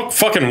 It took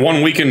fucking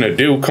 1 weekend to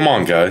do. Come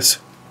on, guys.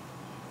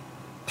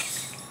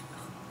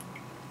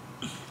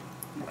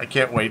 I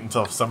can't wait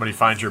until somebody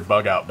finds your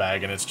bug out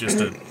bag and it's just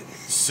a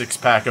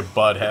 6-pack of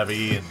Bud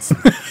Heavy and some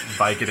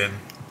Vicodin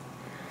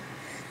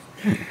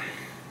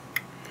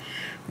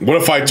What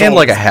if I told And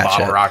like a bottle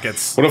hatchet.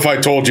 rockets. What if I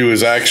told you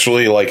is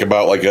actually like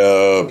about like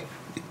a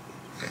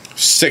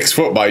 6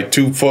 foot by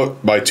 2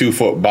 foot by 2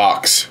 foot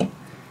box?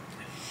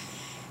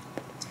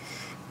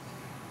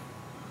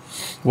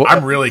 Well,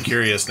 I'm really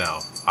curious now.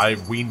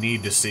 We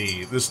need to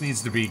see. This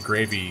needs to be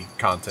gravy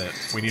content.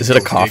 We need Is to it a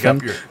go dig coffin?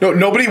 up your... No,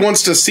 nobody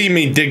wants to see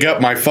me dig up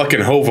my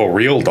fucking Hova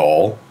real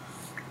doll.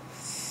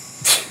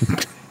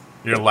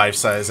 Your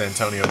life-size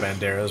Antonio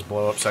Banderas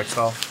blow-up sex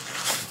doll?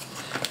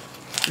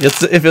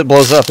 it's if it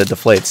blows up, it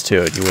deflates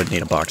too. You wouldn't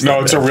need a box. No,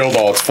 that it's a big. real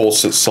doll. It's full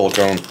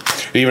silicone.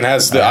 It even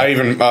has the. I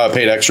even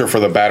paid extra for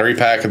the battery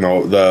pack and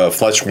the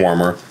flesh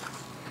warmer.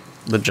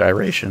 The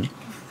gyration.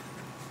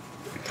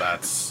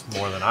 That's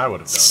more than I would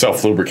have done.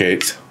 Self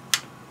lubricates.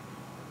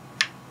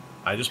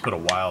 I just put a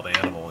wild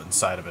animal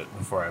inside of it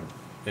before I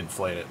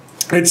inflate it.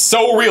 It's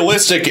so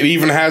realistic. It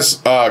even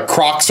has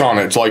Crocs on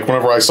it. Like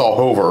whenever I saw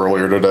Hova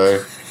earlier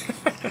today.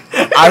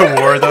 I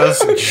wore those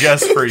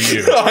just for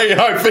you.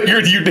 I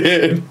figured you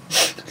did.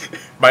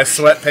 My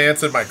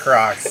sweatpants and my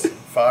Crocs.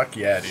 Fuck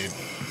yeah, dude.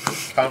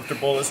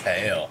 Comfortable as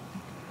hell.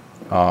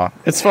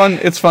 It's fun.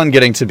 It's fun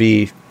getting to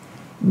be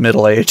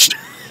middle aged.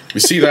 You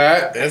see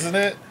that? Isn't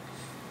it?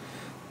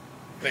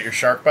 Is that your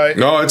shark bite?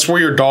 No, it's where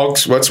your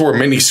dog's. That's where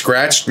Minnie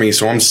scratched me,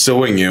 so I'm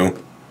suing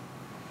you.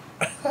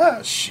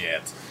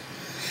 Shit.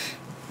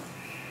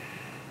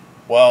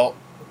 Well,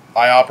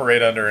 I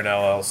operate under an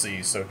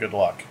LLC, so good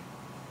luck.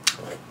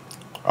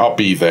 I'll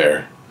be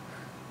there.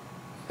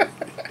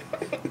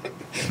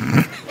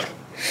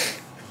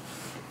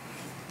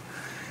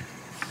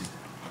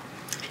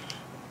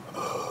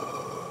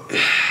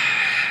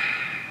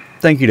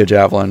 Thank you to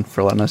Javelin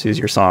for letting us use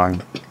your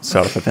song,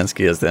 Soda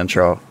Popinski, as the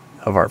intro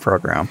of our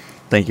program.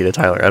 Thank you to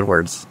Tyler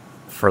Edwards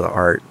for the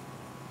art.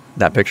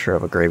 That picture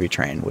of a gravy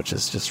train, which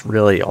is just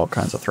really all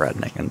kinds of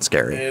threatening and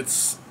scary.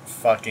 It's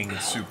fucking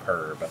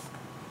superb.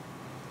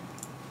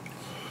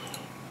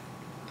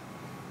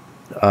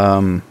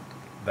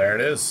 There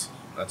it is.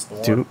 That's the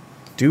one.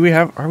 Do we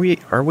have?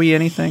 Are we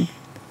anything?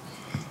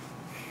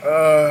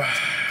 We're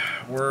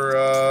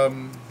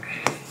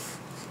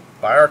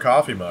buy our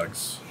coffee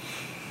mugs.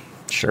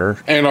 Sure.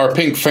 And our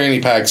pink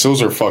fanny packs,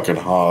 those are fucking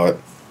hot.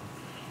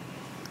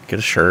 Get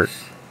a shirt.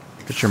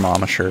 Get your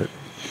mom a shirt.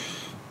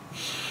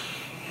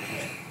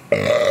 The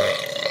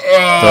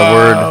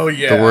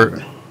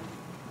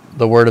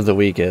word of the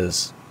week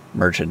is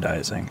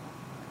merchandising.